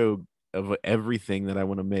that show of everything that I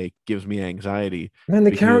want to make gives me anxiety Man, the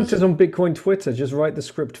because characters on Bitcoin Twitter just write the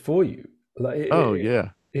script for you. Like oh yeah,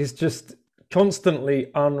 it's just constantly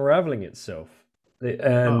unraveling itself.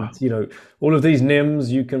 And oh, all of these NIMs,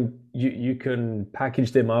 you can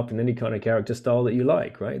package them up in any kind of character style that you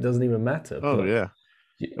like, right? It doesn't even matter. oh But yeah.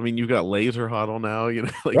 I mean, you've got Laser Huddle now, like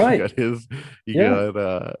you right, got his, yeah,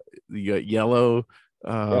 you got Yellow.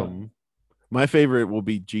 yeah. My favorite will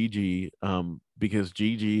be Gigi, because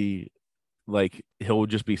Gigi, like he'll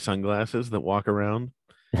just be sunglasses that walk around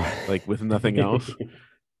like with nothing else,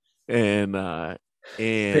 and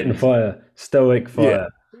Spitting and fire, stoic yeah, fire.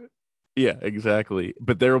 yeah, exactly.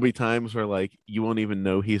 But there will be times where like you won't even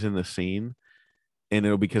know he's in the scene, and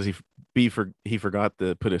it'll because he forgot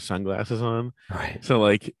to put his sunglasses on. Right. So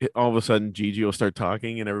like all of a sudden Gigi will start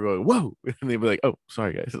talking and everybody whoa, and they'll be like, oh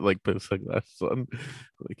sorry guys, like put his sunglasses on.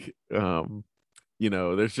 Like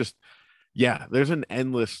there's just there's an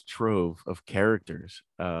endless trove of characters.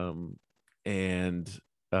 And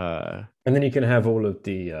And then you can have all of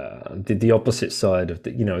the opposite side of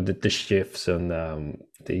the shifts and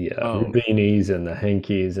the oh Rubinis and the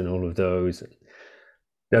Hankies and all of those.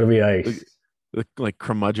 That'll be like, ace. like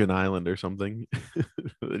Curmudgeon Island or something.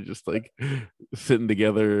 They're just like sitting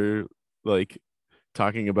together, like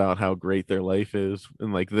talking about how great their life is,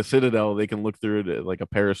 and like the Citadel, they can look through it like a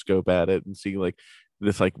periscope at it and see like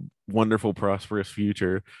this like wonderful prosperous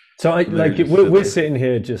future, So I and they're like just we're, sitting we're there. sitting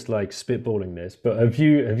here just like spitballing this, but have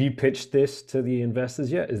you pitched this to the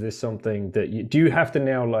investors yet? Is this something that do you have to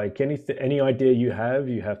now like any idea you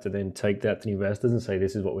have to then take that to the investors and say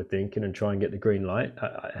this is what we're thinking and try and get the green light?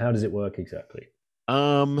 How does it work exactly?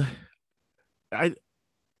 um I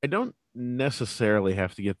I don't necessarily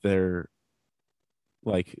have to get their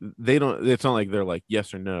like they don't it's not like they're like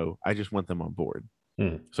yes or no. I just want them on board.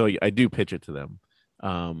 Hmm. So I do pitch it to them.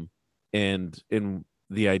 And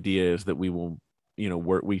the idea is that we will,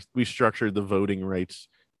 work we structured the voting rights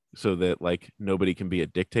so that like nobody can be a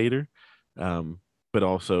dictator. But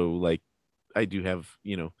also like I do have,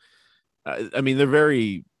 I mean they're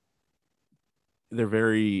very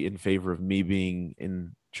in favor of me being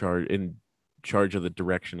in charge of the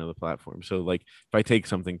direction of the platform. So like if I take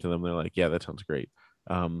something to them, they're like, yeah, that sounds great.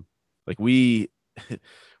 Like we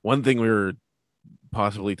one thing we were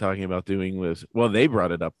possibly talking about doing was, well, they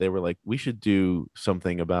brought it up. They were like, we should do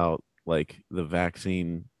something about like the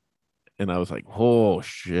vaccine. And I was like, oh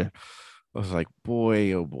shit. I was like,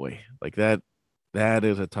 boy, oh boy, like that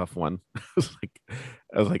is a tough one. I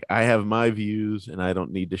was like, I have my views and I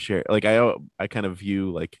don't need to share. Like I kind of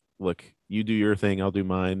view like, look, you do your thing, I'll do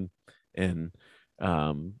mine, and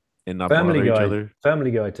um and not Family bother each Guy, other.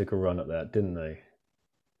 Family Guy took a run at that, didn't they?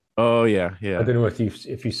 Oh yeah, I yeah. don't know if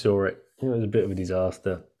you saw it. It was a bit of a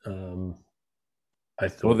disaster. I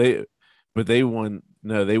Well, thought. they want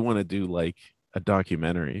no, they want to do like a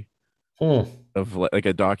documentary Hmm. of like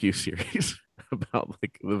a docu series about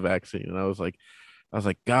like the vaccine, and I was like,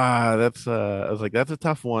 God, I was like, that's a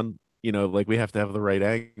tough one. Like we have to have the right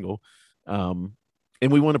angle, um,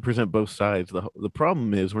 and we want to present both sides. The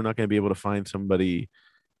problem is we're not going to be able to find somebody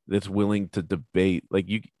that's willing to debate. Like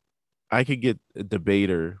I could get a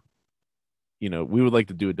debater. We would like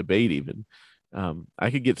to do a debate even.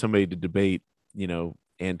 I could get somebody to debate,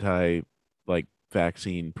 anti like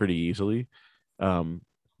vaccine pretty easily. Um,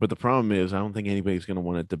 but the problem is I don't think anybody's going to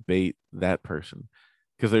want to debate that person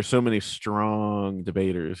because there's so many strong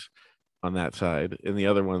debaters on that side, and the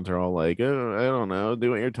other ones are all like, oh, I don't know,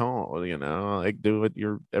 do what you're told, like do what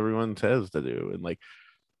everyone says to do, and like,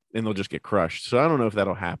 and they'll just get crushed. So I don't know if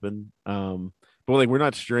that'll happen. But like we're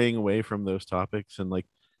not straying away from those topics, and like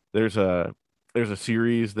there's a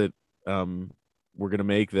series that we're gonna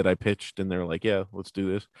make that I pitched, and they're like, yeah, let's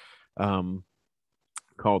do this. Um,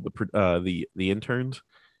 called the interns,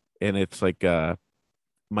 and it's like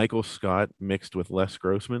Michael Scott mixed with Les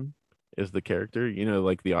Grossman is the character,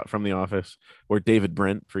 like the from The Office, or David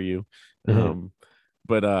Brent for you. Mhm.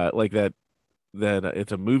 But like that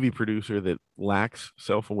it's a movie producer that lacks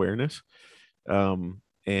self-awareness, and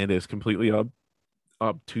is completely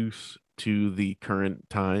obtuse to the current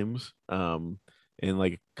times. And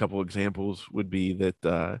like a couple examples would be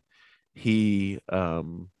that he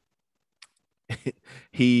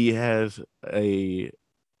he has a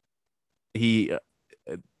he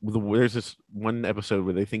there's this one episode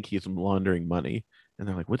where they think he's laundering money, and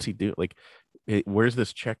they're like, what's he do, like, where's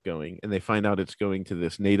this check going, and they find out it's going to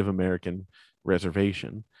this Native American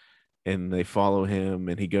reservation, and they follow him,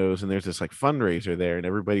 and he goes, and there's this like fundraiser there, and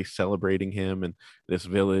everybody's celebrating him and this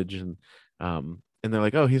village, and they're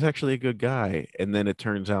like, oh, he's actually a good guy, and then it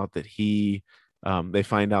turns out that they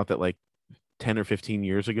find out that like 10 or 15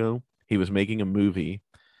 years ago he was making a movie,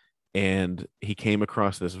 and he came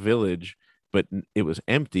across this village, but it was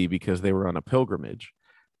empty because they were on a pilgrimage,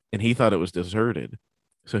 and he thought it was deserted.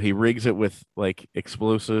 So he rigs it with like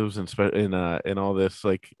explosives and all this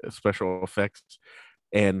like special effects,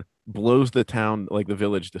 and blows the town, like the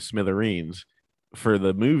village, to smithereens for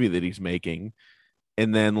the movie that he's making.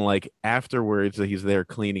 And then like afterwards, he's there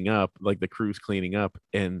cleaning up, like the crew's cleaning up,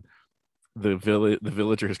 and the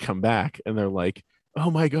villagers come back, and they're like,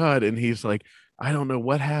 oh my god, and he's like, I don't know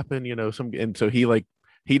what happened, and so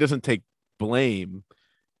he doesn't take blame,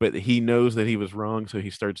 but he knows that he was wrong, so he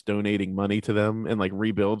starts donating money to them and like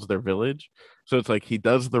rebuilds their village. So it's like he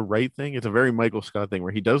does the right thing. It's a very Michael Scott thing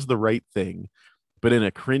where he does the right thing, but in a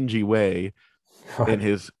cringy way, and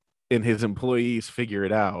Right. his employees figure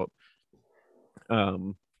it out.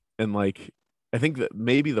 um and like I think that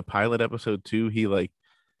maybe the pilot episode too, he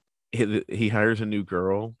hires a new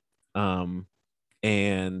girl, um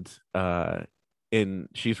and and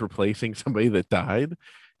she's replacing somebody that died,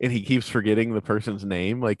 and he keeps forgetting the person's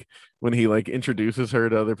name. Like when he like introduces her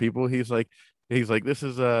to other people, he's like, this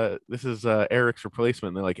is Eric's replacement,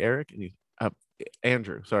 and they're like, Eric, and he's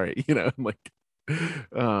Andrew, sorry. I'm like,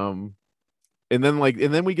 um and then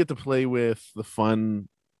we get to play with the fun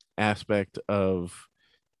aspect of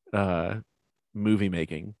uh movie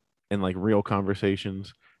making, and like real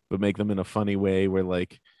conversations, but make them in a funny way, where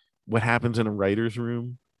like what happens in a writer's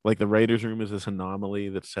room, like the writer's room is this anomaly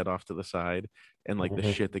that's set off to the side, and like the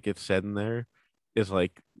Mhm. shit that gets said in there is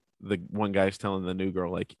like the one guy's telling the new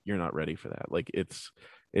girl, like, you're not ready for that, like it's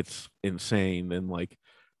insane. And like,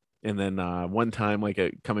 and then one time, like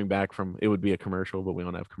coming back from, it would be a commercial, but we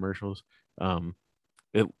don't have commercials. um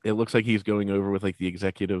it looks like he's going over with like the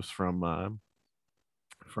executives from uh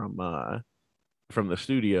from the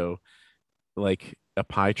studio, like a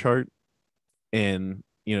pie chart, and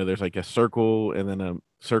there's like a circle, and then a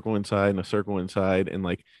circle inside, and a circle inside, and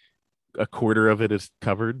like a quarter of it is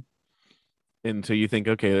covered. And so you think,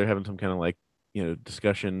 okay, they're having some kind of like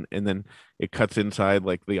discussion, and then it cuts inside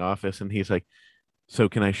like the office, and he's like, so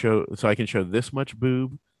I can show this much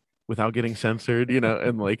boob without getting censored,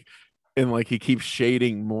 and like he keeps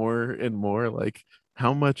shading more and more, like,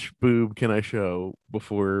 how much boob can I show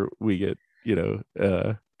before we get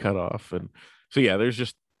cut off. And so yeah, there's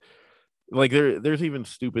just like there's even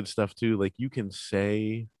stupid stuff too, like you can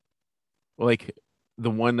say, like, the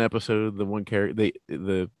one episode, the one character,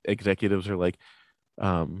 the executives are like,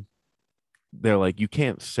 um they're like, you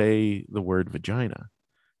can't say the word vagina,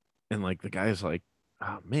 and like the guy's like,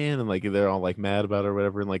 oh man, and like they're all like mad about it or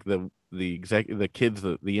whatever, and like the kids,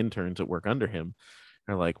 the interns that work under him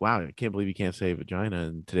are like, wow, I can't believe you can't say vagina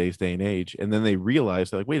in today's day and age. And then they realize,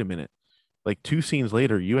 they're like, wait a minute, like two scenes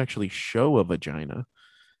later you actually show a vagina.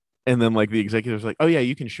 And then like the executive's like, oh yeah,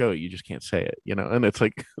 you can show it, you just can't say it, and it's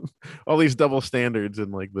like all these double standards,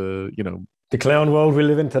 and like The clown world we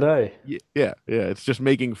live in today. yeah, it's just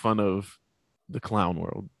making fun of the clown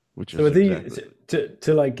world, which So is are these exactly.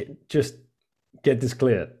 to like just get this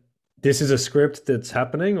clear? This is a script that's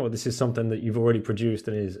happening, or this is something that you've already produced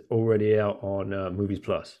and is already out on Movies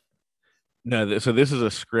Plus? No, so this is a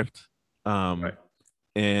script, Right. um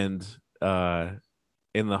and uh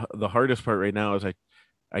and the hardest part right now is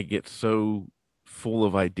I get so full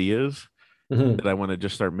of ideas that Mhm. I want to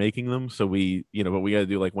just start making them. So but we got to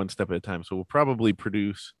do like one step at a time. So we'll probably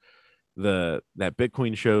produce that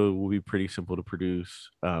Bitcoin show will be pretty simple to produce,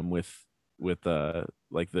 with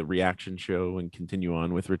like the reaction show, and continue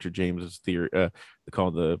on with Richard James's theory,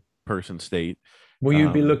 called the person state. Will you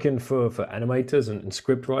be Um, looking for animators and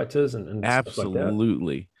script writers and stuff like that?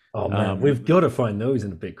 Absolutely. Oh man, we've got to find those in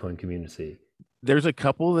the Bitcoin community. There's a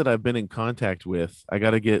couple that I've been in contact with. I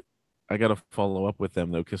gotta follow up with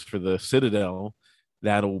them though, because for the Citadel,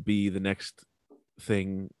 that'll be the next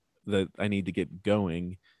thing that I need to get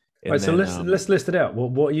going. All And right, so then let's list it out.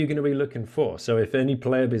 What are you going to be looking for? So if any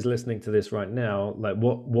pleb is listening to this right now, like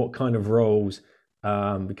what kind of roles?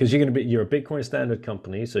 Because you're a Bitcoin standard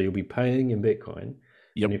company, so you'll be paying in Bitcoin.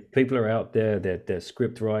 Yep. And if people are out there, they're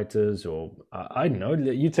script writers, or I don't know.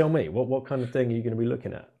 You tell me. What kind of thing are you going to be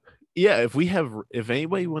looking at? Yeah, if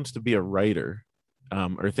anybody wants to be a writer,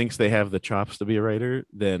 or thinks they have the chops to be a writer,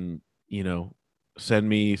 then send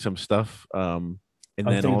me some stuff. And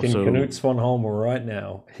I'm then thinking also, Knut Svanholm right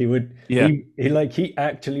now. He would. yeah, He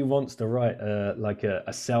actually wants to write like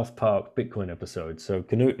a South Park Bitcoin episode. So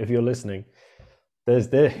Knut, if you're listening, there's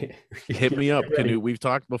there. hit me up, Ready. Canute. We've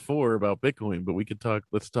talked before about Bitcoin, but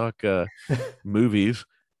let's talk movies.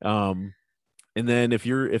 And then if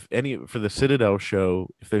any for the Citadel show,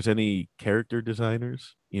 if there's any character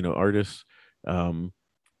designers, artists,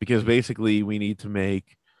 because basically we need to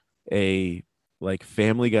make a like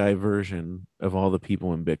Family Guy version of all the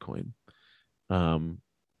people in Bitcoin. And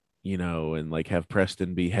like have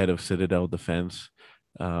Preston be head of Citadel Defense,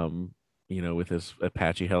 with his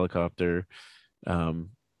Apache helicopter.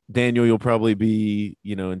 Daniel, you'll probably be,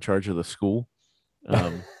 in charge of the school.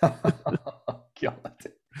 God,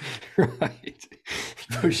 right,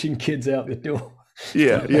 pushing kids out the door.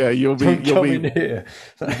 Yeah, you'll be in here.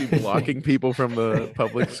 You'll be blocking people from the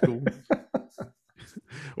public school.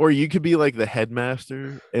 Or you could be like the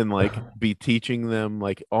headmaster and like be teaching them,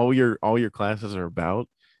 like all your classes are about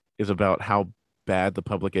how bad the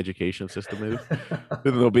public education system is.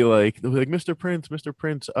 And they'll be like, Mr. Prince,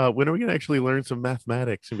 when are we gonna actually learn some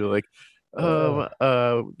mathematics? And be like,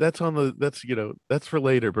 that's for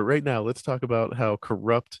later, but right now let's talk about how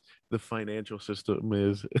corrupt the financial system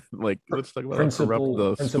is. Like, let's talk about how corrupt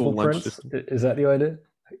the school lunch Prince? system. Is that the idea?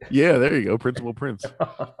 Yeah, there you go, Principal Prince.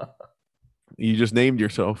 You just named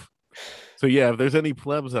yourself. So yeah, if there's any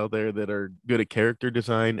plebs out there that are good at character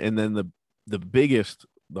design, and then the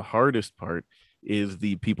hardest part is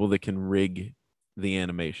the people that can rig the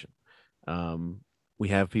animation. We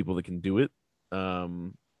have people that can do it,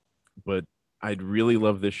 but I'd really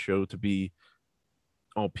love this show to be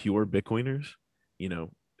all pure Bitcoiners.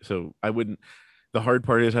 So I wouldn't. The hard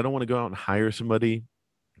part is I don't want to go out and hire somebody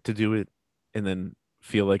to do it, and then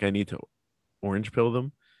feel like I need to orange pill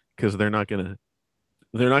them, because they're not gonna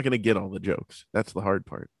get all the jokes. That's the hard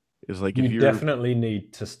part. Is like, you definitely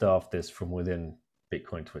need to staff this from within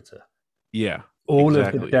Bitcoin Twitter. Yeah, all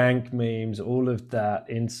exactly. Of the dank memes, all of that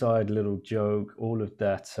inside little joke, all of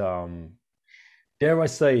that dare I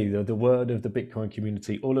say the word of the Bitcoin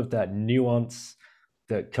community, all of that nuance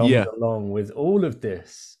that comes along with all of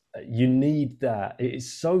this. You need that. It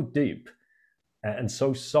is so deep and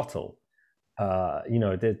so subtle.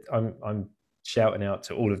 I'm shouting out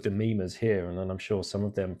to all of the memers here, and then I'm sure some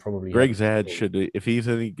of them probably. Greg's ad should, if he's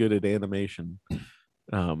any good at animation,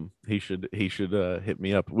 he should hit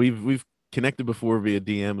me up. We've connected before via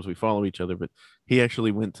DMs. We follow each other, but he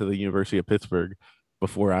actually went to the University of Pittsburgh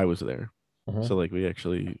before I was there. Uh-huh. So like we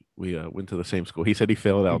went to the same school. He said he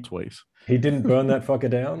failed out twice. He didn't burn that fucker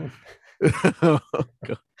down. Oh,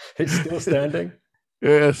 it's still standing.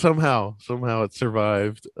 Yeah, somehow it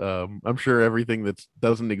survived. I'm sure everything that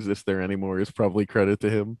doesn't exist there anymore is probably credit to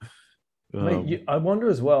him. Mate, I wonder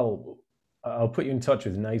as well. I'll put you in touch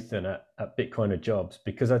with Nathan at Bitcoiner Jobs,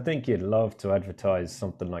 because I think he'd love to advertise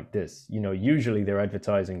something like this. Usually they're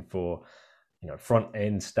advertising for, front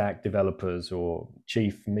end stack developers or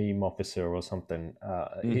chief meme officer or something.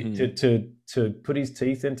 To put his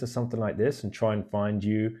teeth into something like this and try and find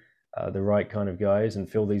you the right kind of guys and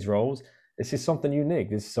fill these roles. This is something unique.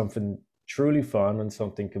 This is something truly fun and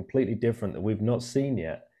something completely different that we've not seen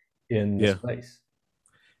yet in the space.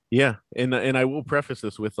 Yeah, and I will preface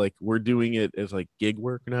this with, like, we're doing it as like gig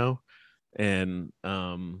work now, and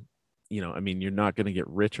you're not going to get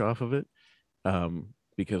rich off of it,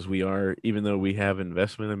 because we are, even though we have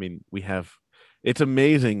investment, it's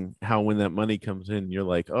amazing how when that money comes in, you're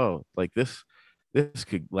like, oh, like this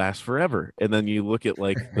could last forever, and then you look at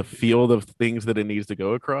like the field of things that it needs to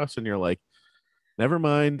go across, and you're like, never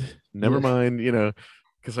mind,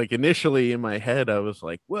 because like initially in my head I was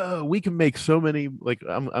like, whoa, we can make so many, like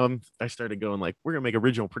I started going like, we're gonna make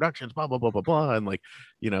original productions, blah blah blah blah blah, and like,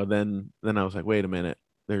 then I was like, wait a minute,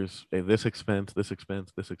 there's this expense, this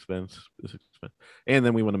expense, this expense, this expense, and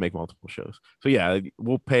then we want to make multiple shows. So yeah,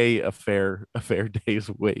 we'll pay a fair day's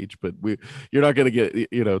wage, but you're not going to get,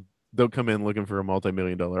 don't come in looking for a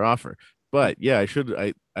multi-million-dollar offer. But yeah, I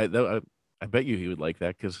bet you he would like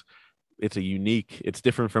that, because it's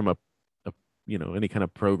different from a any kind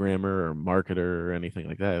of programmer or marketer or anything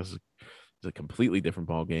like that. It's a completely different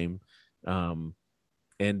ball game. And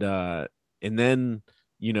then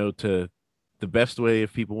to the best way,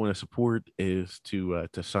 if people want to support, is to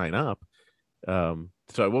sign up. So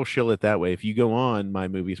I will shill it that way. If you go on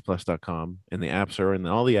mymoviesplus.com, and the apps are in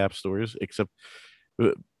all the app stores, except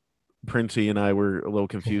Princey and I were a little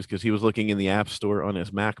confused because he was looking in the app store on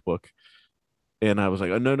his MacBook, and I was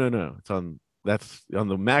like, oh, no, that's on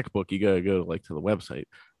the MacBook. You gotta go like to the website.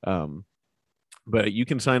 But you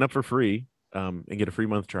can sign up for free, and get a free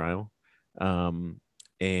month trial. And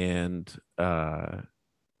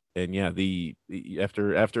yeah,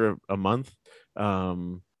 after a month,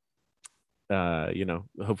 hopefully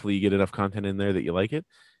you get enough content in there that you like it,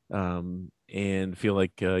 and feel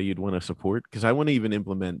like you'd want to support, because I want to even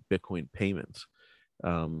implement Bitcoin payments.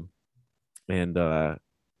 And I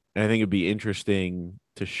think it'd be interesting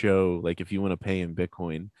to show, like, if you want to pay in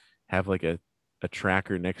Bitcoin, have like a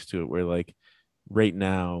tracker next to it where, like, right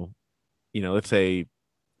now, let's say,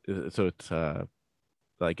 so it's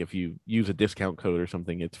like if you use a discount code or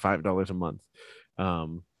something, it's $5 a month.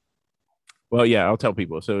 Well, yeah, I'll tell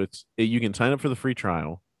people. So you can sign up for the free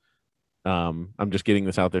trial. I'm just getting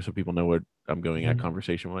this out there so people know what I'm going at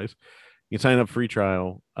conversation wise. You can sign up free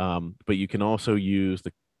trial, but you can also use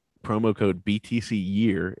the promo code BTC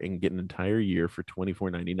year and get an entire year for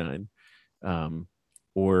 $24.99.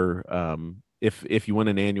 Or if you want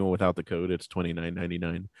an annual without the code, it's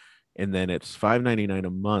 $29.99, and then it's $5.99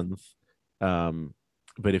 a month.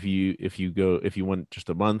 But if you want just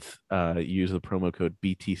a month, use the promo code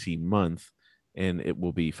BTC month, and it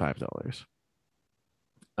will be $5.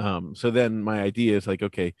 So then my idea is like,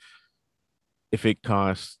 okay, if it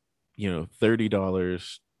costs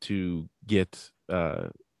 $30 to get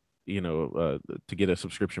to get a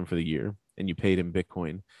subscription for the year, and you paid in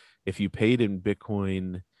Bitcoin. If you paid in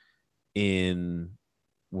Bitcoin in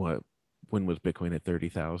when was Bitcoin at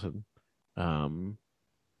 30,000?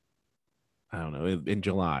 I don't know, in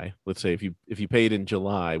July. Let's say if you paid in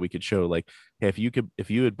July, we could show, like, hey, if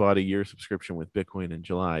you had bought a year subscription with Bitcoin in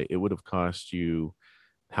July, it would have cost you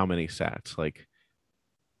how many sats? Like,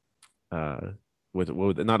 what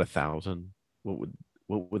would, not 1,000? What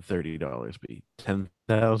would $30 be?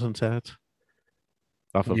 10,000 sats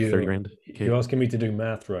off of 30 grand. You're asking me to do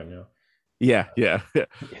math right now. Yeah.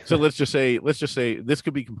 So let's just say this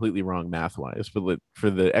could be completely wrong math wise, but for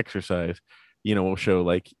the exercise, we'll show,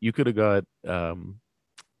 like, you could have got 1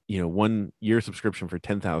 year subscription for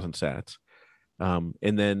 10,000 sats,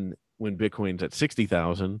 and then when Bitcoin's at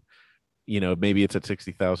 60,000, maybe it's at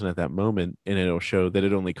 60,000 at that moment, and it'll show that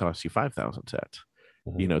it only costs you 5,000 sats.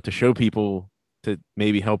 To show people, to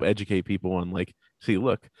maybe help educate people on, like, see,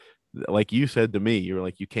 look, like you said to me, you were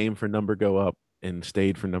like, you came for number go up and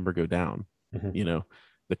stayed for number go down. The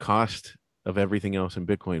cost of everything else in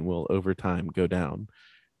Bitcoin will over time go down.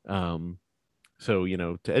 So,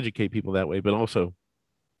 to educate people that way, but also,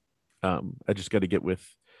 I just got to get with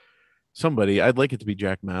somebody. I'd like it to be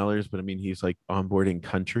Jack Mallers, but I mean, he's like onboarding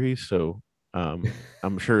countries. So,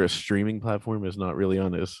 I'm sure a streaming platform is not really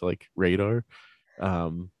on his like radar.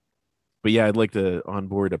 But yeah, I'd like to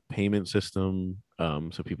onboard a payment system,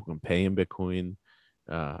 so people can pay in Bitcoin,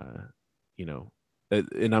 and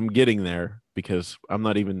I'm getting there, because I'm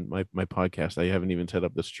not even my podcast. I haven't even set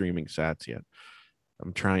up the streaming sats yet.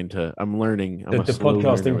 I'm learning. I'm the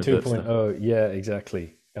podcasting 2.0. Yeah,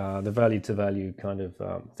 exactly. The value to value kind of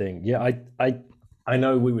thing. Yeah, I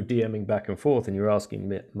know we were DMing back and forth, and you're asking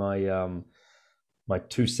me my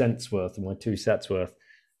 2 cents worth and my 2 sats worth.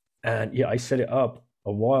 And yeah, I set it up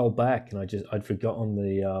a while back, and I'd forgotten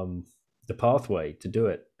the pathway to do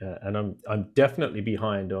it. And I'm definitely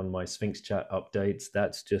behind on my Sphinx chat updates.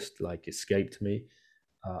 That's just like escaped me.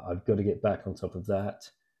 I've got to get back on top of that.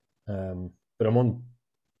 But I'm on,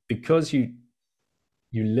 because you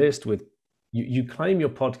list with, you claim your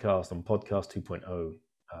podcast on podcast 2.0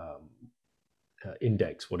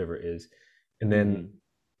 index, whatever it is. And then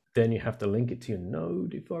you have to link it to your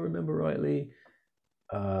node, if I remember rightly.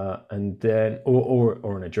 And then,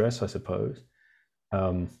 or an address, I suppose.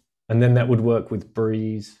 And then that would work with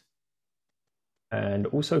Breeze and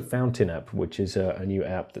also Fountain App, which is a new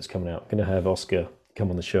app that's coming out. I'm going to have Oscar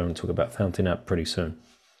come on the show and talk about Fountain App pretty soon.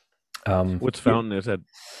 What's Fountain? Is that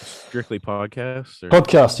strictly podcasts? Or?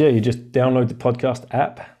 Podcast, yeah. You just download the podcast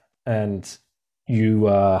app, and you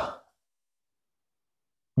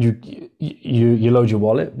you load your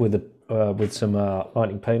wallet with some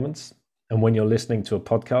Lightning payments, and when you're listening to a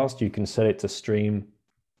podcast, you can set it to stream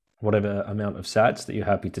whatever amount of sats that you're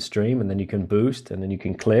happy to stream, and then you can boost, and then you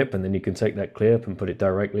can clip, and then you can take that clip and put it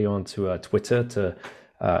directly onto Twitter to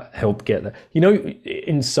help get that.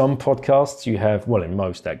 In some podcasts you have, well, in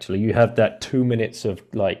most actually, you have that 2 minutes of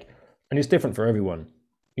like, and it's different for everyone.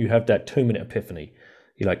 You have that 2 minute epiphany.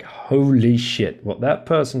 You're like, holy shit, what that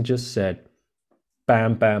person just said,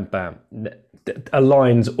 bam, bam, bam,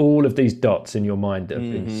 aligns all of these dots in your mind that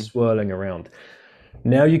have been swirling around.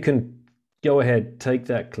 Now you can go ahead, take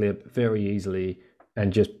that clip very easily,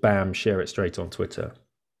 and just bam, share it straight on Twitter.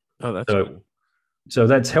 Oh, that's cool. So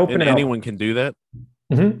that's helping and out. Anyone can do that.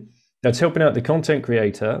 That's helping out the content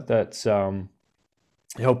creator. That's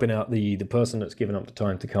helping out the person that's given up the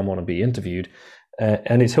time to come on and be interviewed,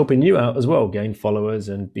 and it's helping you out as well, gain followers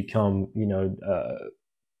and become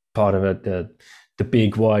part of the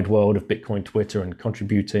big wide world of Bitcoin Twitter and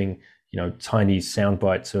contributing tiny sound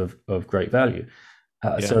bites of great value.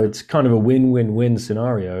 So it's kind of a win-win-win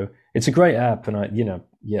scenario. It's a great app, and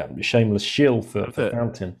shameless shill for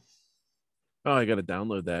Fountain. Oh, I got to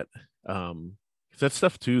download that. That's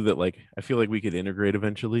stuff too that like I feel like we could integrate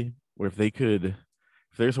eventually. Where if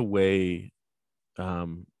there's a way,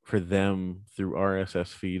 for them through RSS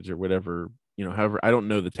feeds or whatever, however, I don't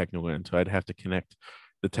know the technical end, so I'd have to connect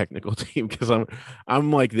the technical team, because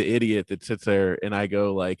I'm like the idiot that sits there and I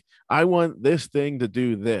go like, I want this thing to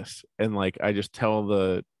do this, and like I just tell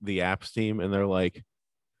the apps team, and they're like,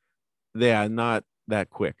 yeah, not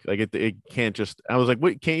that quick. Like it can't just. I was like,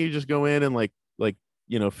 wait, can't you just go in and like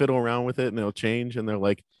fiddle around with it and it'll change? And they're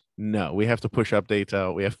like, no, we have to push updates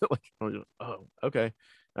out. We have to like, oh, okay,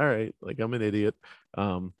 all right. Like I'm an idiot.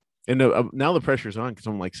 And no, now the pressure's on, because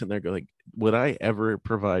I'm like sitting there going like, would I ever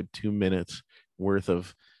provide 2 minutes worth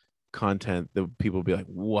of content that people would be like,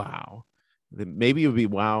 wow? Then maybe it would be,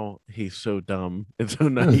 wow, he's so dumb and so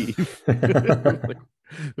naive. Like,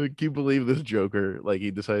 can you believe this joker? Like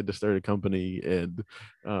he decided to start a company, and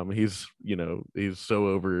he's so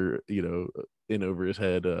over in over his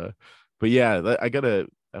head. But yeah,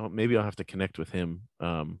 maybe I'll have to connect with him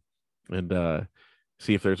and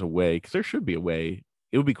see if there's a way, because there should be a way.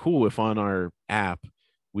 It would be cool if on our app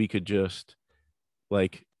we could just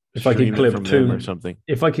like if I could clip from them or something.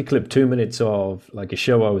 If I could clip 2 minutes of like a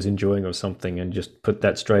show I was enjoying or something, and just put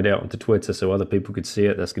that straight out onto Twitter so other people could see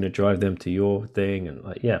it, that's going to drive them to your thing. And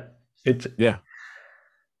like,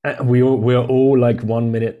 we're all like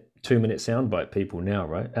 1 minute, 2 minute soundbite people now,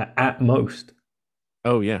 right? At most.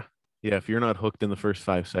 Oh yeah. If you're not hooked in the first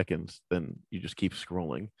 5 seconds, then you just keep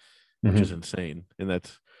scrolling, which is insane. And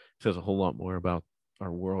that says a whole lot more about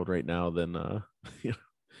our world right now than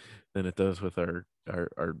than it does with our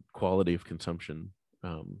quality of consumption.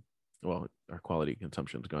 Well, our quality of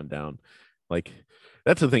consumption's gone down. Like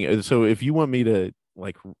that's the thing. So if you want me to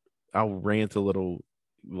like, I'll rant a little,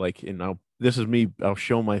 like, and I'll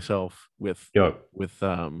show myself with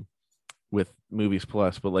Movies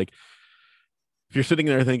Plus. But like, if you're sitting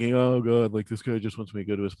there thinking, oh god, like this guy just wants me to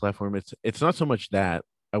go to his platform, it's not so much that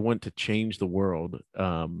I want to change the world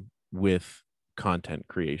with content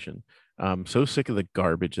creation. I'm so sick of the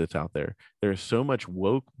garbage that's out there. There's so much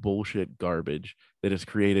woke bullshit garbage that is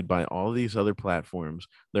created by all these other platforms.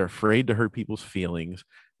 They're afraid to hurt people's feelings.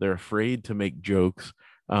 They're afraid to make jokes.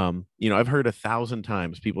 I've heard 1,000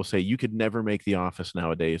 times people say you could never make The Office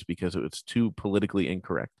nowadays because it's too politically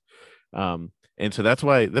incorrect. And so that's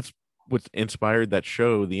what inspired that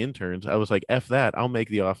show, The Interns. I was like, F that. I'll make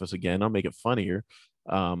The Office again. I'll make it funnier.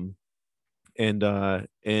 And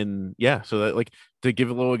yeah, so that, like, to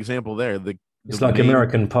give a little example there, it's like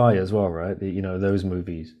American Pie as well, right? Those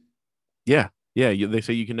movies. Yeah. They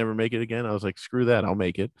say you can never make it again. I was like, screw that, I'll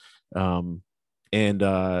make it. So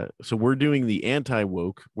we're doing the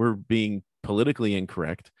anti-woke. We're being politically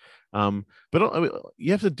incorrect. But I mean,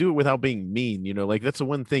 you have to do it without being mean. Like that's the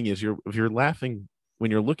one thing is if you're laughing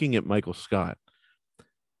when you're looking at Michael Scott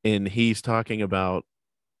and he's talking about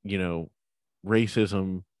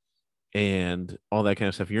racism and all that kind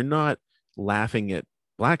of stuff, you're not laughing at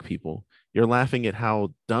black people. You're laughing at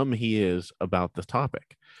how dumb he is about the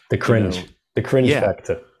topic. The cringe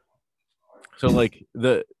factor. So like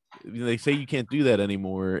they say you can't do that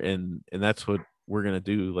anymore, and that's what we're gonna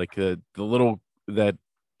do. Like the little that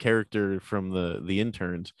character from the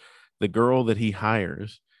Interns, the girl that he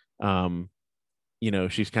hires,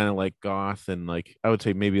 she's kind of like goth and like I would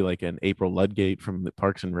say maybe like an April Ludgate from the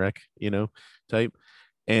Parks and Rec, type.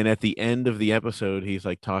 And at the end of the episode, he's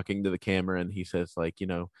like talking to the camera and he says like,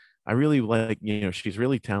 I really like, she's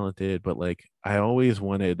really talented, but like I always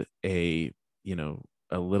wanted a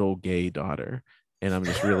little gay daughter. and I'm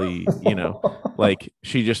just really, like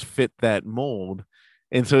she just fit that mold.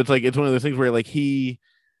 And so it's like it's one of those things where like he's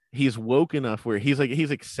woke enough where he's like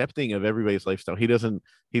he's accepting of everybody's lifestyle.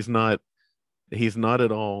 He's not he's not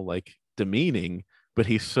at all like demeaning, but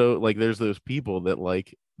he's so like there's those people that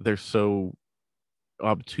like they're so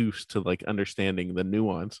obtuse to like understanding the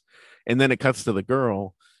nuance. And then it cuts to the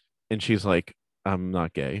girl and she's like, I'm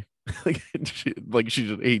not gay.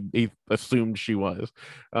 He assumed she was.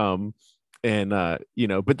 Um and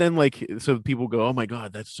but then like so people go, oh my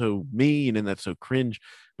god, that's so mean and that's so cringe.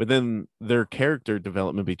 But then their character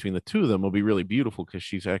development between the two of them will be really beautiful because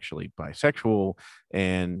she's actually bisexual.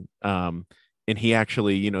 And he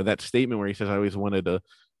actually, that statement where he says, I always wanted a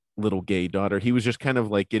little gay daughter, he was just kind of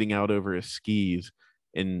like getting out over his skis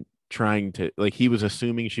and trying to like he was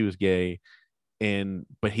assuming she was gay. And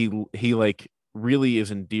but he like really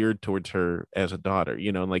is endeared towards her as a daughter,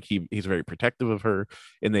 and like he's very protective of her,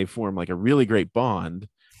 and they form like a really great bond.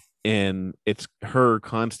 And it's her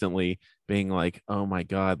constantly being like, oh my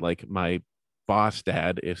god, like my boss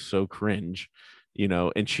dad is so cringe,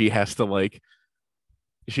 and she has to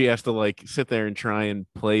sit there and try and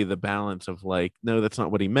play the balance of like, no, that's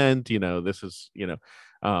not what he meant, this is,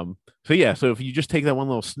 so yeah, so if you just take that one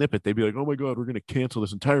little snippet, they'd be like, oh my god, we're going to cancel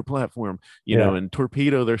this entire platform, Yeah. and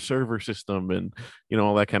torpedo their server system, and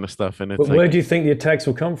all that kind of stuff. And it's But like, where do you think the attacks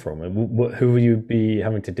will come from? And who will you be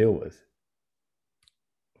having to deal with?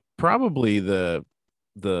 probably the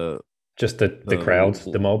Just the crowds,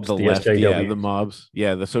 the mobs, the the left, yeah, the SJWs. mobs,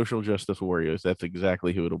 yeah, the social justice warriors. That's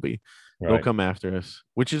exactly who it'll be. They'll Right. come after us,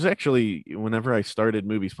 which is actually whenever I started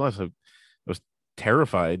Movies Plus, I was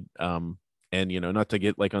terrified. And not to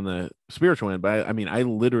get like on the spiritual end, but I mean, I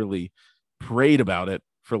literally prayed about it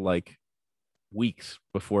for like weeks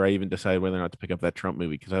before I even decided whether or not to pick up that Trump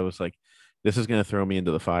movie, because I was like, this is going to throw me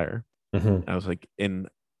into the fire. Hmm. I was like,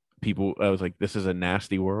 I was like, this is a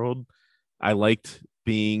nasty world. I liked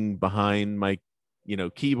being behind my,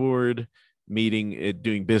 keyboard, meeting it,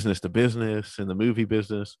 doing business to business in the movie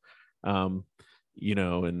business, um,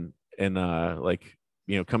 and like,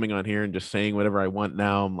 coming on here and just saying whatever I want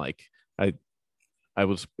now. I'm like, I I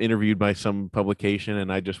was interviewed by some publication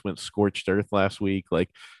and I just went scorched earth last week. Like,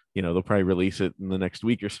 they'll probably release it in the next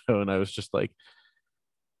week or so. And I was just like,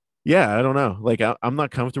 yeah, I don't know. Like, I'm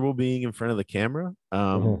not comfortable being in front of the camera.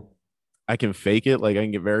 Hmm. I can fake it. Like, I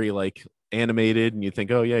can get very like animated and you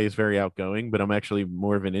think, oh, yeah, he's very outgoing, but I'm actually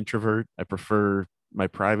more of an introvert. I prefer my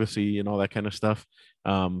privacy and all that kind of stuff.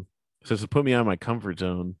 So it's to put me out of my comfort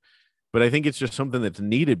zone. But I think it's just something that's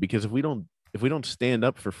needed because if we don't stand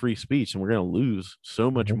up for free speech, and we're going to lose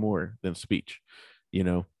so much Hmm. more than speech, you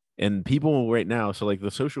know. And people right now, so like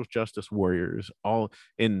the social justice warriors, all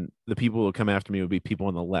and the people who will come after me would be people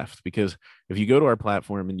on the left, because if you go to our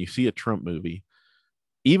platform and you see a Trump movie,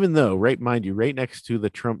 even though, right, mind you, right next to the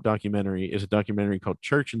Trump documentary is a documentary called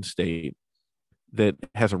Church and State that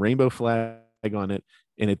has a rainbow flag on it,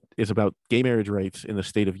 and it is about gay marriage rights in the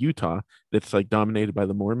state of Utah that's like dominated by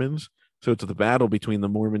the Mormons. So it's the battle between the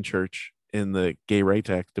Mormon church and the gay rights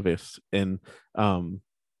activists, um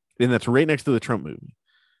and that's right next to the Trump movie.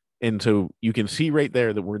 And so you can see right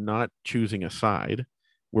there that we're not choosing a side.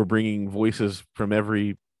 We're bringing voices from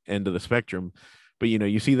every end of the spectrum. But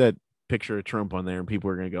you see that picture of Trump on there, and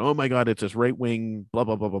people are going to go, "Oh my God, it's this right wing, blah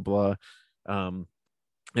blah blah blah blah." Um,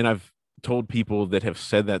 and I've told people that have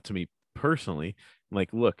said that to me personally,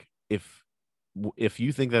 like, look, if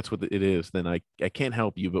you think that's what it is, then I can't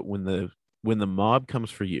help you. But when the mob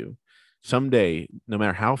comes for you, someday, no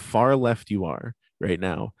matter how far left you are right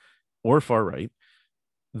now, or far right,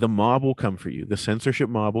 the mob will come for you. The censorship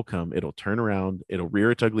mob will come. It'll turn around, it'll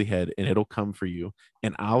rear its ugly head, and it'll come for you.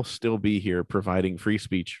 And I'll still be here providing free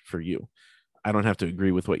speech for you. I don't have to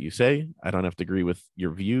agree with what you say. I don't have to agree with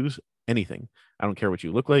your views, anything. I don't care what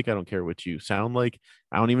you look like. I don't care what you sound like.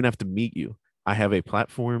 I don't even have to meet you. I have a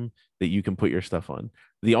platform that you can put your stuff on.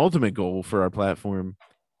 The ultimate goal for our platform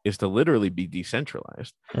is to literally be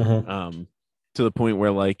decentralized, Hmm. um, to the point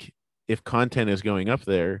where, like, if content is going up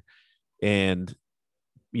there and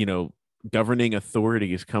you know governing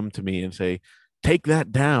authorities come to me and say take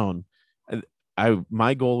that down,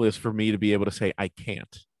 my goal is for me to be able to say I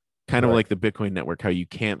can't, kind of Right. like the Bitcoin network, how you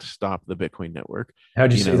can't stop the Bitcoin network. How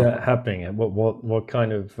do you you see know that happening? And what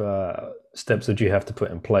kind of steps would you have to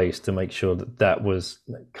put in place to make sure that that was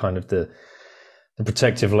kind of the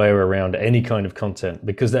protective layer around any kind of content?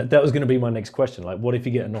 Because that was going to be my next question. Like, what if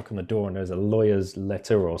you get a knock on the door and there's a lawyer's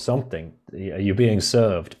letter or something? You're being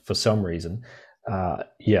served for some reason.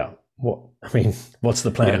 Yeah. What's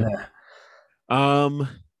the plan yeah there? um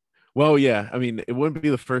well, yeah, I mean, it wouldn't be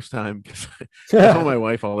the first time, because I tell my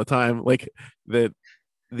wife all the time like that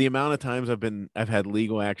the amount of times I've had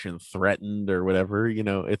legal action threatened or whatever,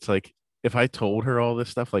 it's like if I told her all this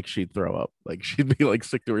stuff, like she'd throw up, like she'd be like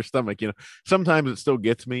sick to her stomach. Sometimes it still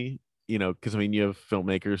gets me, because I mean, you have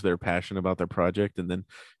filmmakers that are passionate about their project, and then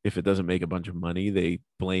if it doesn't make a bunch of money, they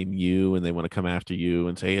blame you and they want to come after you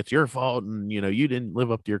and say it's your fault, and you didn't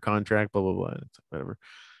live up to your contract, blah blah blah, it's whatever.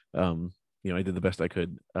 um I did the best I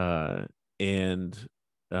could, and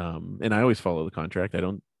and I always follow the contract. I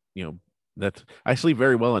don't, that's I sleep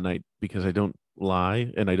very well at night because I don't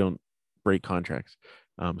lie and I don't break contracts.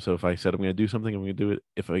 So if I said I'm going to do something, I'm going to do it.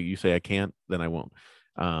 If you say I can't, then I won't.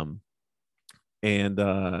 um and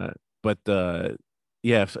but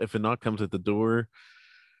yeah, if a knock comes at the door,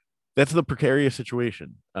 that's the precarious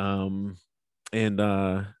situation. And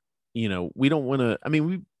we don't want to, I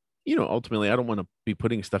mean, ultimately I don't want to be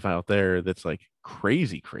putting stuff out there that's like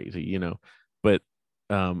crazy, but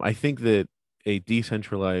I think that a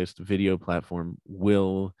decentralized video platform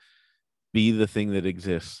will be the thing that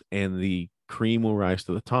exists, and the cream will rise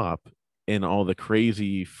to the top, and all the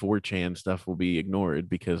crazy 4chan stuff will be ignored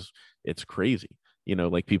because it's crazy.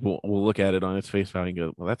 Like people will look at it on its face value and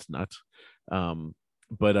go, well, that's nuts.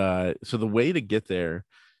 But so the way to get there,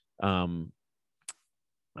 um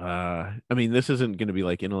I mean, this isn't going to be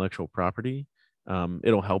like intellectual property.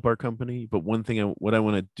 It'll help our company, but what I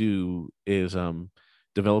want to do is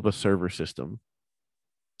develop a server system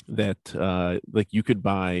that like you could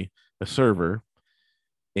buy a server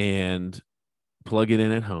and plug it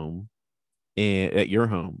in at home, and at your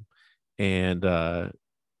home, and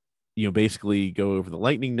basically go over the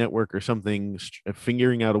lightning network or something,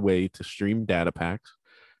 figuring out a way to stream data packs,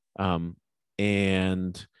 um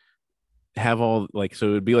and have all, like, so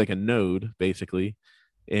it'd be like a node basically,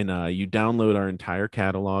 and you download our entire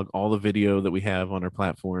catalog, all the video that we have on our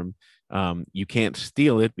platform. You can't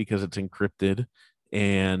steal it because it's encrypted,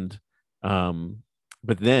 and um,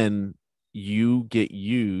 but then you get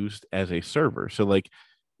used as a server. So like,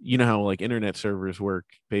 how like internet servers work.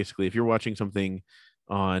 Basically, if you're watching something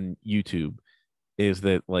on YouTube, is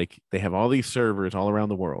that like they have all these servers all around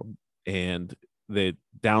the world, and they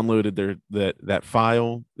downloaded that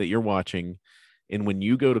file that you're watching, and when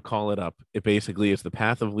you go to call it up, it basically is the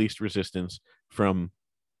path of least resistance from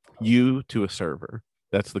you to a server.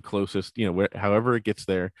 That's the closest, however it gets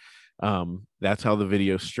there. That's how the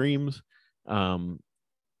video streams. And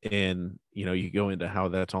you go into how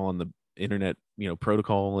that's all on the internet,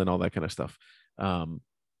 protocol and all that kind of stuff.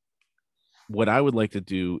 What I would like to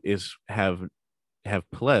do is have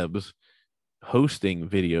Plebs hosting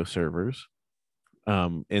video servers.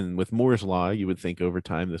 And with Moore's law, you would think over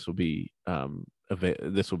time this will be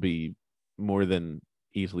more than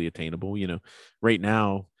easily attainable. Right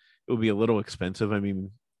now it would be a little expensive. I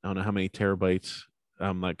mean, I don't know how many terabytes.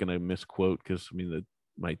 I'm not going to misquote because I mean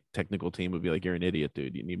my technical team would be like, "You're an idiot,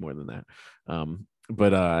 dude. You need more than that."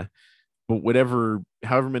 But however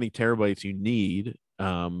many terabytes you need,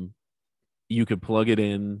 you could plug it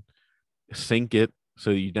in, sync it,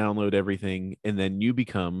 so you download everything, and then you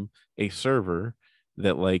become a server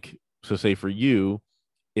that, like, so say for you,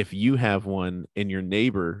 if you have one and your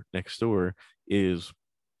neighbor next door is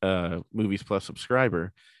a Movies Plus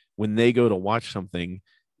subscriber, when they go to watch something,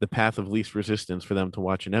 the path of least resistance for them to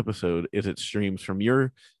watch an episode is it streams from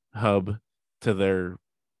your hub to their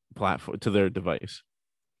platform, to their device.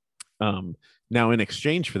 Now in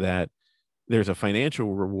exchange for that, there's a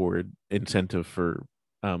financial reward incentive for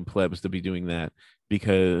Plebs to be doing that,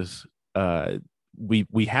 because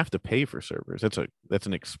we have to pay for servers. That's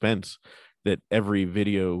an expense that every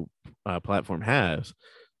video platform has.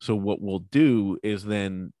 So what we'll do is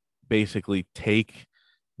then basically take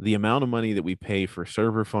the amount of money that we pay for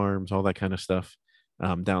server farms, all that kind of stuff,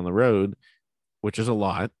 down the road, which is a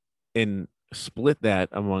lot, and split that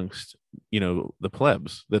amongst the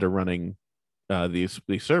plebs that are running these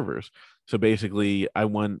servers. So basically, I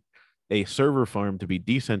want a server farm to be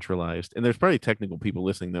decentralized, and there's probably technical people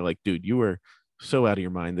listening. They're like, "Dude, you are so out of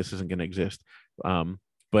your mind. This isn't going to exist."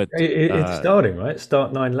 But It's starting, right?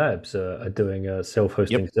 Start9 Labs are doing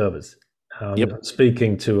self-hosting yep, servers. yep,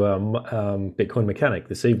 Speaking to Bitcoin Mechanic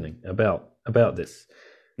this evening about this.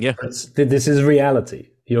 yeah, This is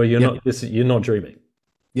reality. You're yeah, not you're not dreaming.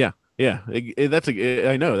 yeah, yeah.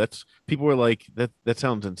 I know that's, people were like, that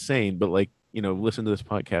sounds insane, but like, listen to this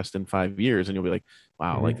podcast in 5 years and you'll be like,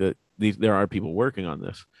 wow, like there are people working on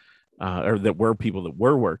this, or that were people that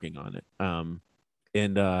were working on it.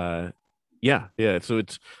 And yeah. So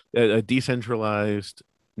it's a decentralized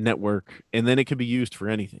network, and then it could be used for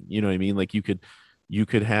anything. You know what I mean? Like you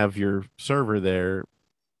could have your server there.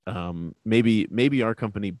 Maybe our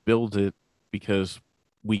company builds it because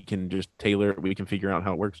we can just tailor it, we can figure out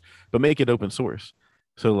how it works, but make it open source.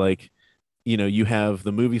 So like, you have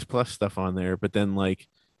the Movies Plus stuff on there, but then like,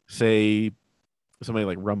 say somebody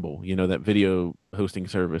like Rumble, that video hosting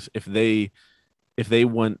service, if they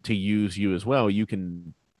want to use you as well, you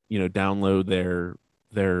can, download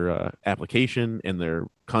their application and their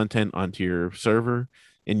content onto your server,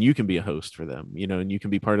 and you can be a host for them, and you can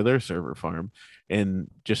be part of their server farm, and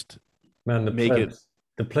just Man, make it.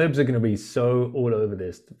 the plebs are going to be so all over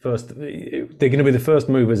this. First, they're going to be the first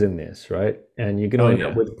movers in this, right? And you're going to Oh end up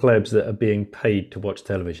yeah, with plebs that are being paid to watch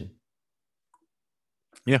television.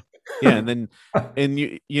 yeah, yeah, and then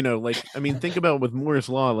and like, I mean, think about with Moore's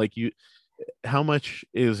law, like, how much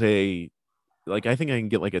is a, like, I think I can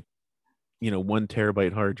get like a 1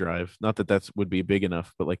 terabyte hard drive. Not that that's would be big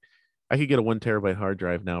enough, but like, I could get a 1 terabyte hard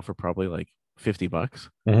drive now for probably like $50.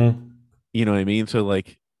 Mm-hmm. You know what I mean? So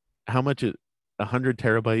like, how much is 100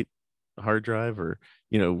 terabyte hard drive, or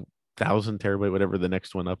 1,000 terabyte, whatever the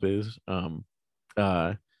next one up is?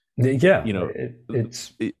 Uh, Yeah, you know,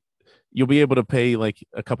 it's it, you'll be able to pay like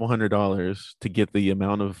a couple $100 to get the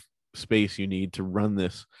amount of space you need to run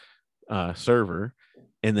this server,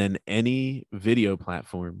 and then any video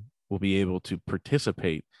platform will be able to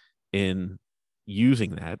participate in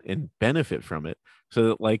using that and benefit from it. So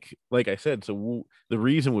that, like I said, the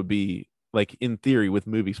reason would be, like, in theory with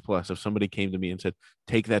Movies Plus, if somebody came to me and said,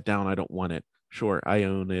 take that down, I don't want it, sure, I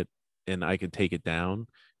own it and I could take it down.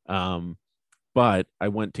 um, but I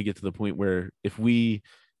want to get to the point where if we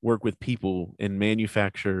work with people and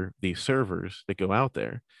manufacture these servers that go out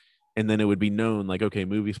there, and then it would be known, like, okay,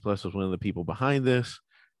 Movies Plus is one of the people behind this.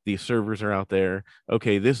 These servers are out there.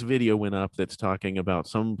 Okay, this video went up that's talking about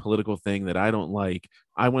some political thing that I don't like.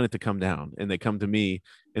 I want it to come down. And they come to me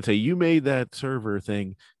and say, you made that server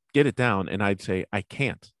thing, get it down. And I'd say, I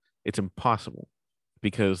can't. It's impossible,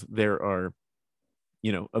 because there are,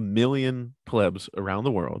 a million plebs around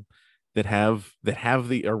the world that have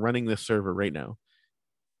the are running this server right now.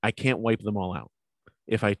 I can't wipe them all out.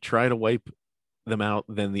 If I try to wipe them out,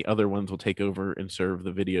 then the other ones will take over and serve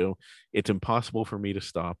the video. It's impossible for me to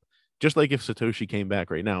stop. Just like if Satoshi came back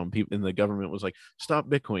right now and people in the government was like, stop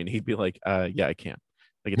Bitcoin, he'd be like, yeah, I can't.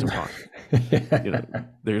 Like, it's impossible. You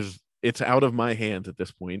know, it's out of my hands at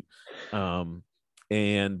this point.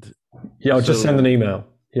 And yeah. I'll just send an so, email.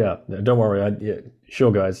 Yeah, don't worry. Yeah, sure,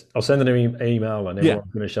 guys. I'll send an email, and yeah,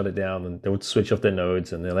 everyone's going to shut it down, and they'll switch off their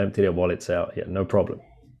nodes, and they'll empty their wallets out. Yeah, no problem.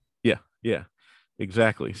 yeah, yeah,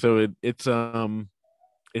 exactly. So it's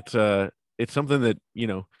it's something that,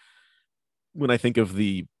 when I think of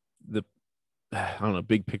the I don't know,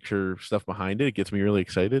 big picture stuff behind it, it gets me really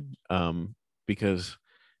excited. Because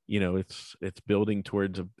it's building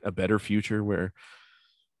towards a better future where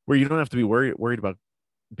you don't have to be worried about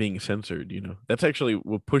being censored. That's actually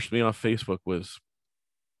what pushed me off Facebook was,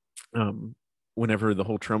 um whenever the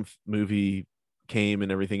whole Trump movie came and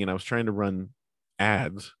everything, and I was trying to run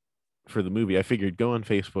ads for the movie. I figured, go on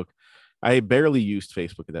Facebook. I barely used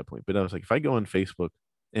Facebook at that point, but I was like, if I go on Facebook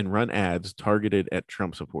and run ads targeted at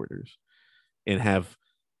Trump supporters, and have,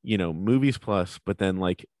 Movies Plus, but then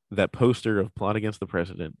like that poster of Plot Against the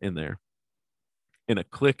President in there, in a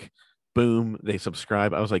click, boom, they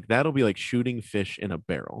subscribe. I was like, that'll be like shooting fish in a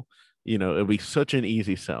barrel. It'll be such an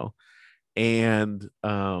easy sell. And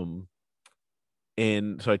so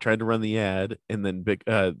I tried to run the ad, and then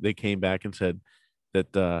they came back and said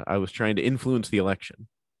that I was trying to influence the election,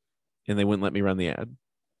 and they wouldn't let me run the ad.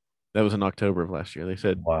 That was in October of last year. They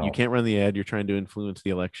said, you Wow. can't run the ad. You're trying to influence the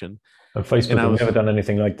election. And And Facebook I have never was, done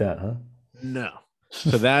anything like that, huh? no.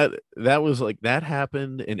 So that was like, that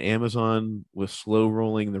happened, and Amazon was slow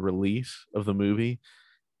rolling the release of the movie,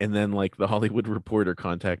 and then like the Hollywood Reporter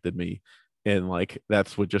contacted me, and like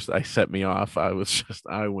that's what just I set me off. I was just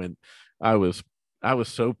I went I was I was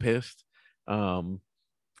so pissed. Um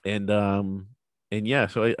and yeah,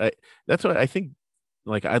 so I that's what I think.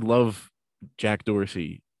 Like, I'd love Jack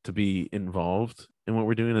Dorsey to be involved in what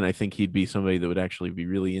we're doing, and I think he'd be somebody that would actually be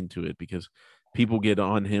really into it, because people get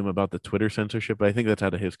on him about the Twitter censorship, but I think that's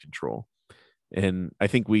out of his control. And I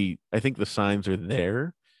think the signs are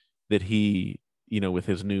there that he, with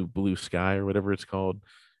his new Blue Sky or whatever it's called,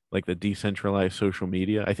 like the decentralized social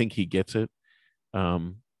media, I think he gets it.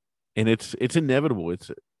 Um, and it's inevitable. It's,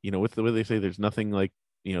 what's the way they say, there's nothing like,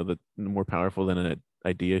 the more powerful than an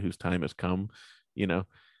idea whose time has come, you know,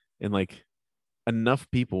 and like, enough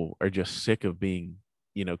people are just sick of being,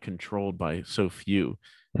 controlled by so few,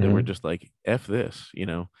 that we're Mhm. just like, F this.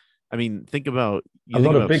 I mean, think about, A you think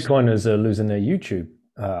lot of about, Bitcoiners are losing their YouTube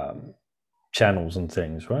channels and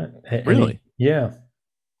things, right? Any, really, yeah,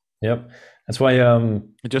 yep. That's why,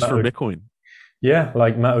 just for Bitcoin. yeah,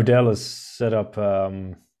 like Matt Odell has set up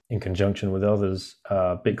in conjunction with others,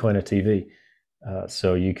 Bitcoiner TV,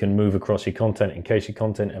 So you can move across your content in case your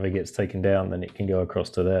content ever gets taken down, then it can go across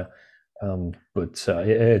to there. But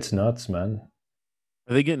it's nuts, man.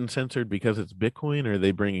 Are they getting censored because it's Bitcoin, or are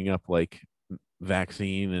they bringing up like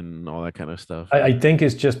vaccine and all that kind of stuff? I think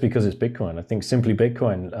it's just because it's Bitcoin. I think simply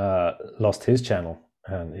Bitcoin lost his channel,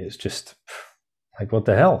 and it's just like, what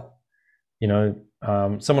the hell? You know,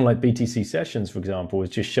 someone like BTC Sessions, for example, is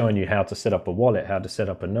just showing you how to set up a wallet, how to set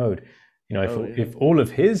up a node. You know, if all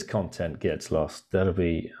of his content gets lost, that'll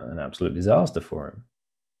be an absolute disaster for him.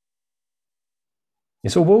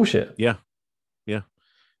 It's all bullshit. Yeah.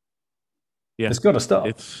 It's got to stop.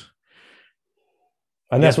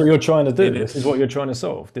 And that's what you're trying to do. This is what you're trying to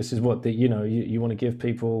solve. This is what you want to give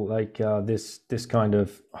people like this kind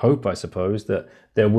of hope, I suppose, that there will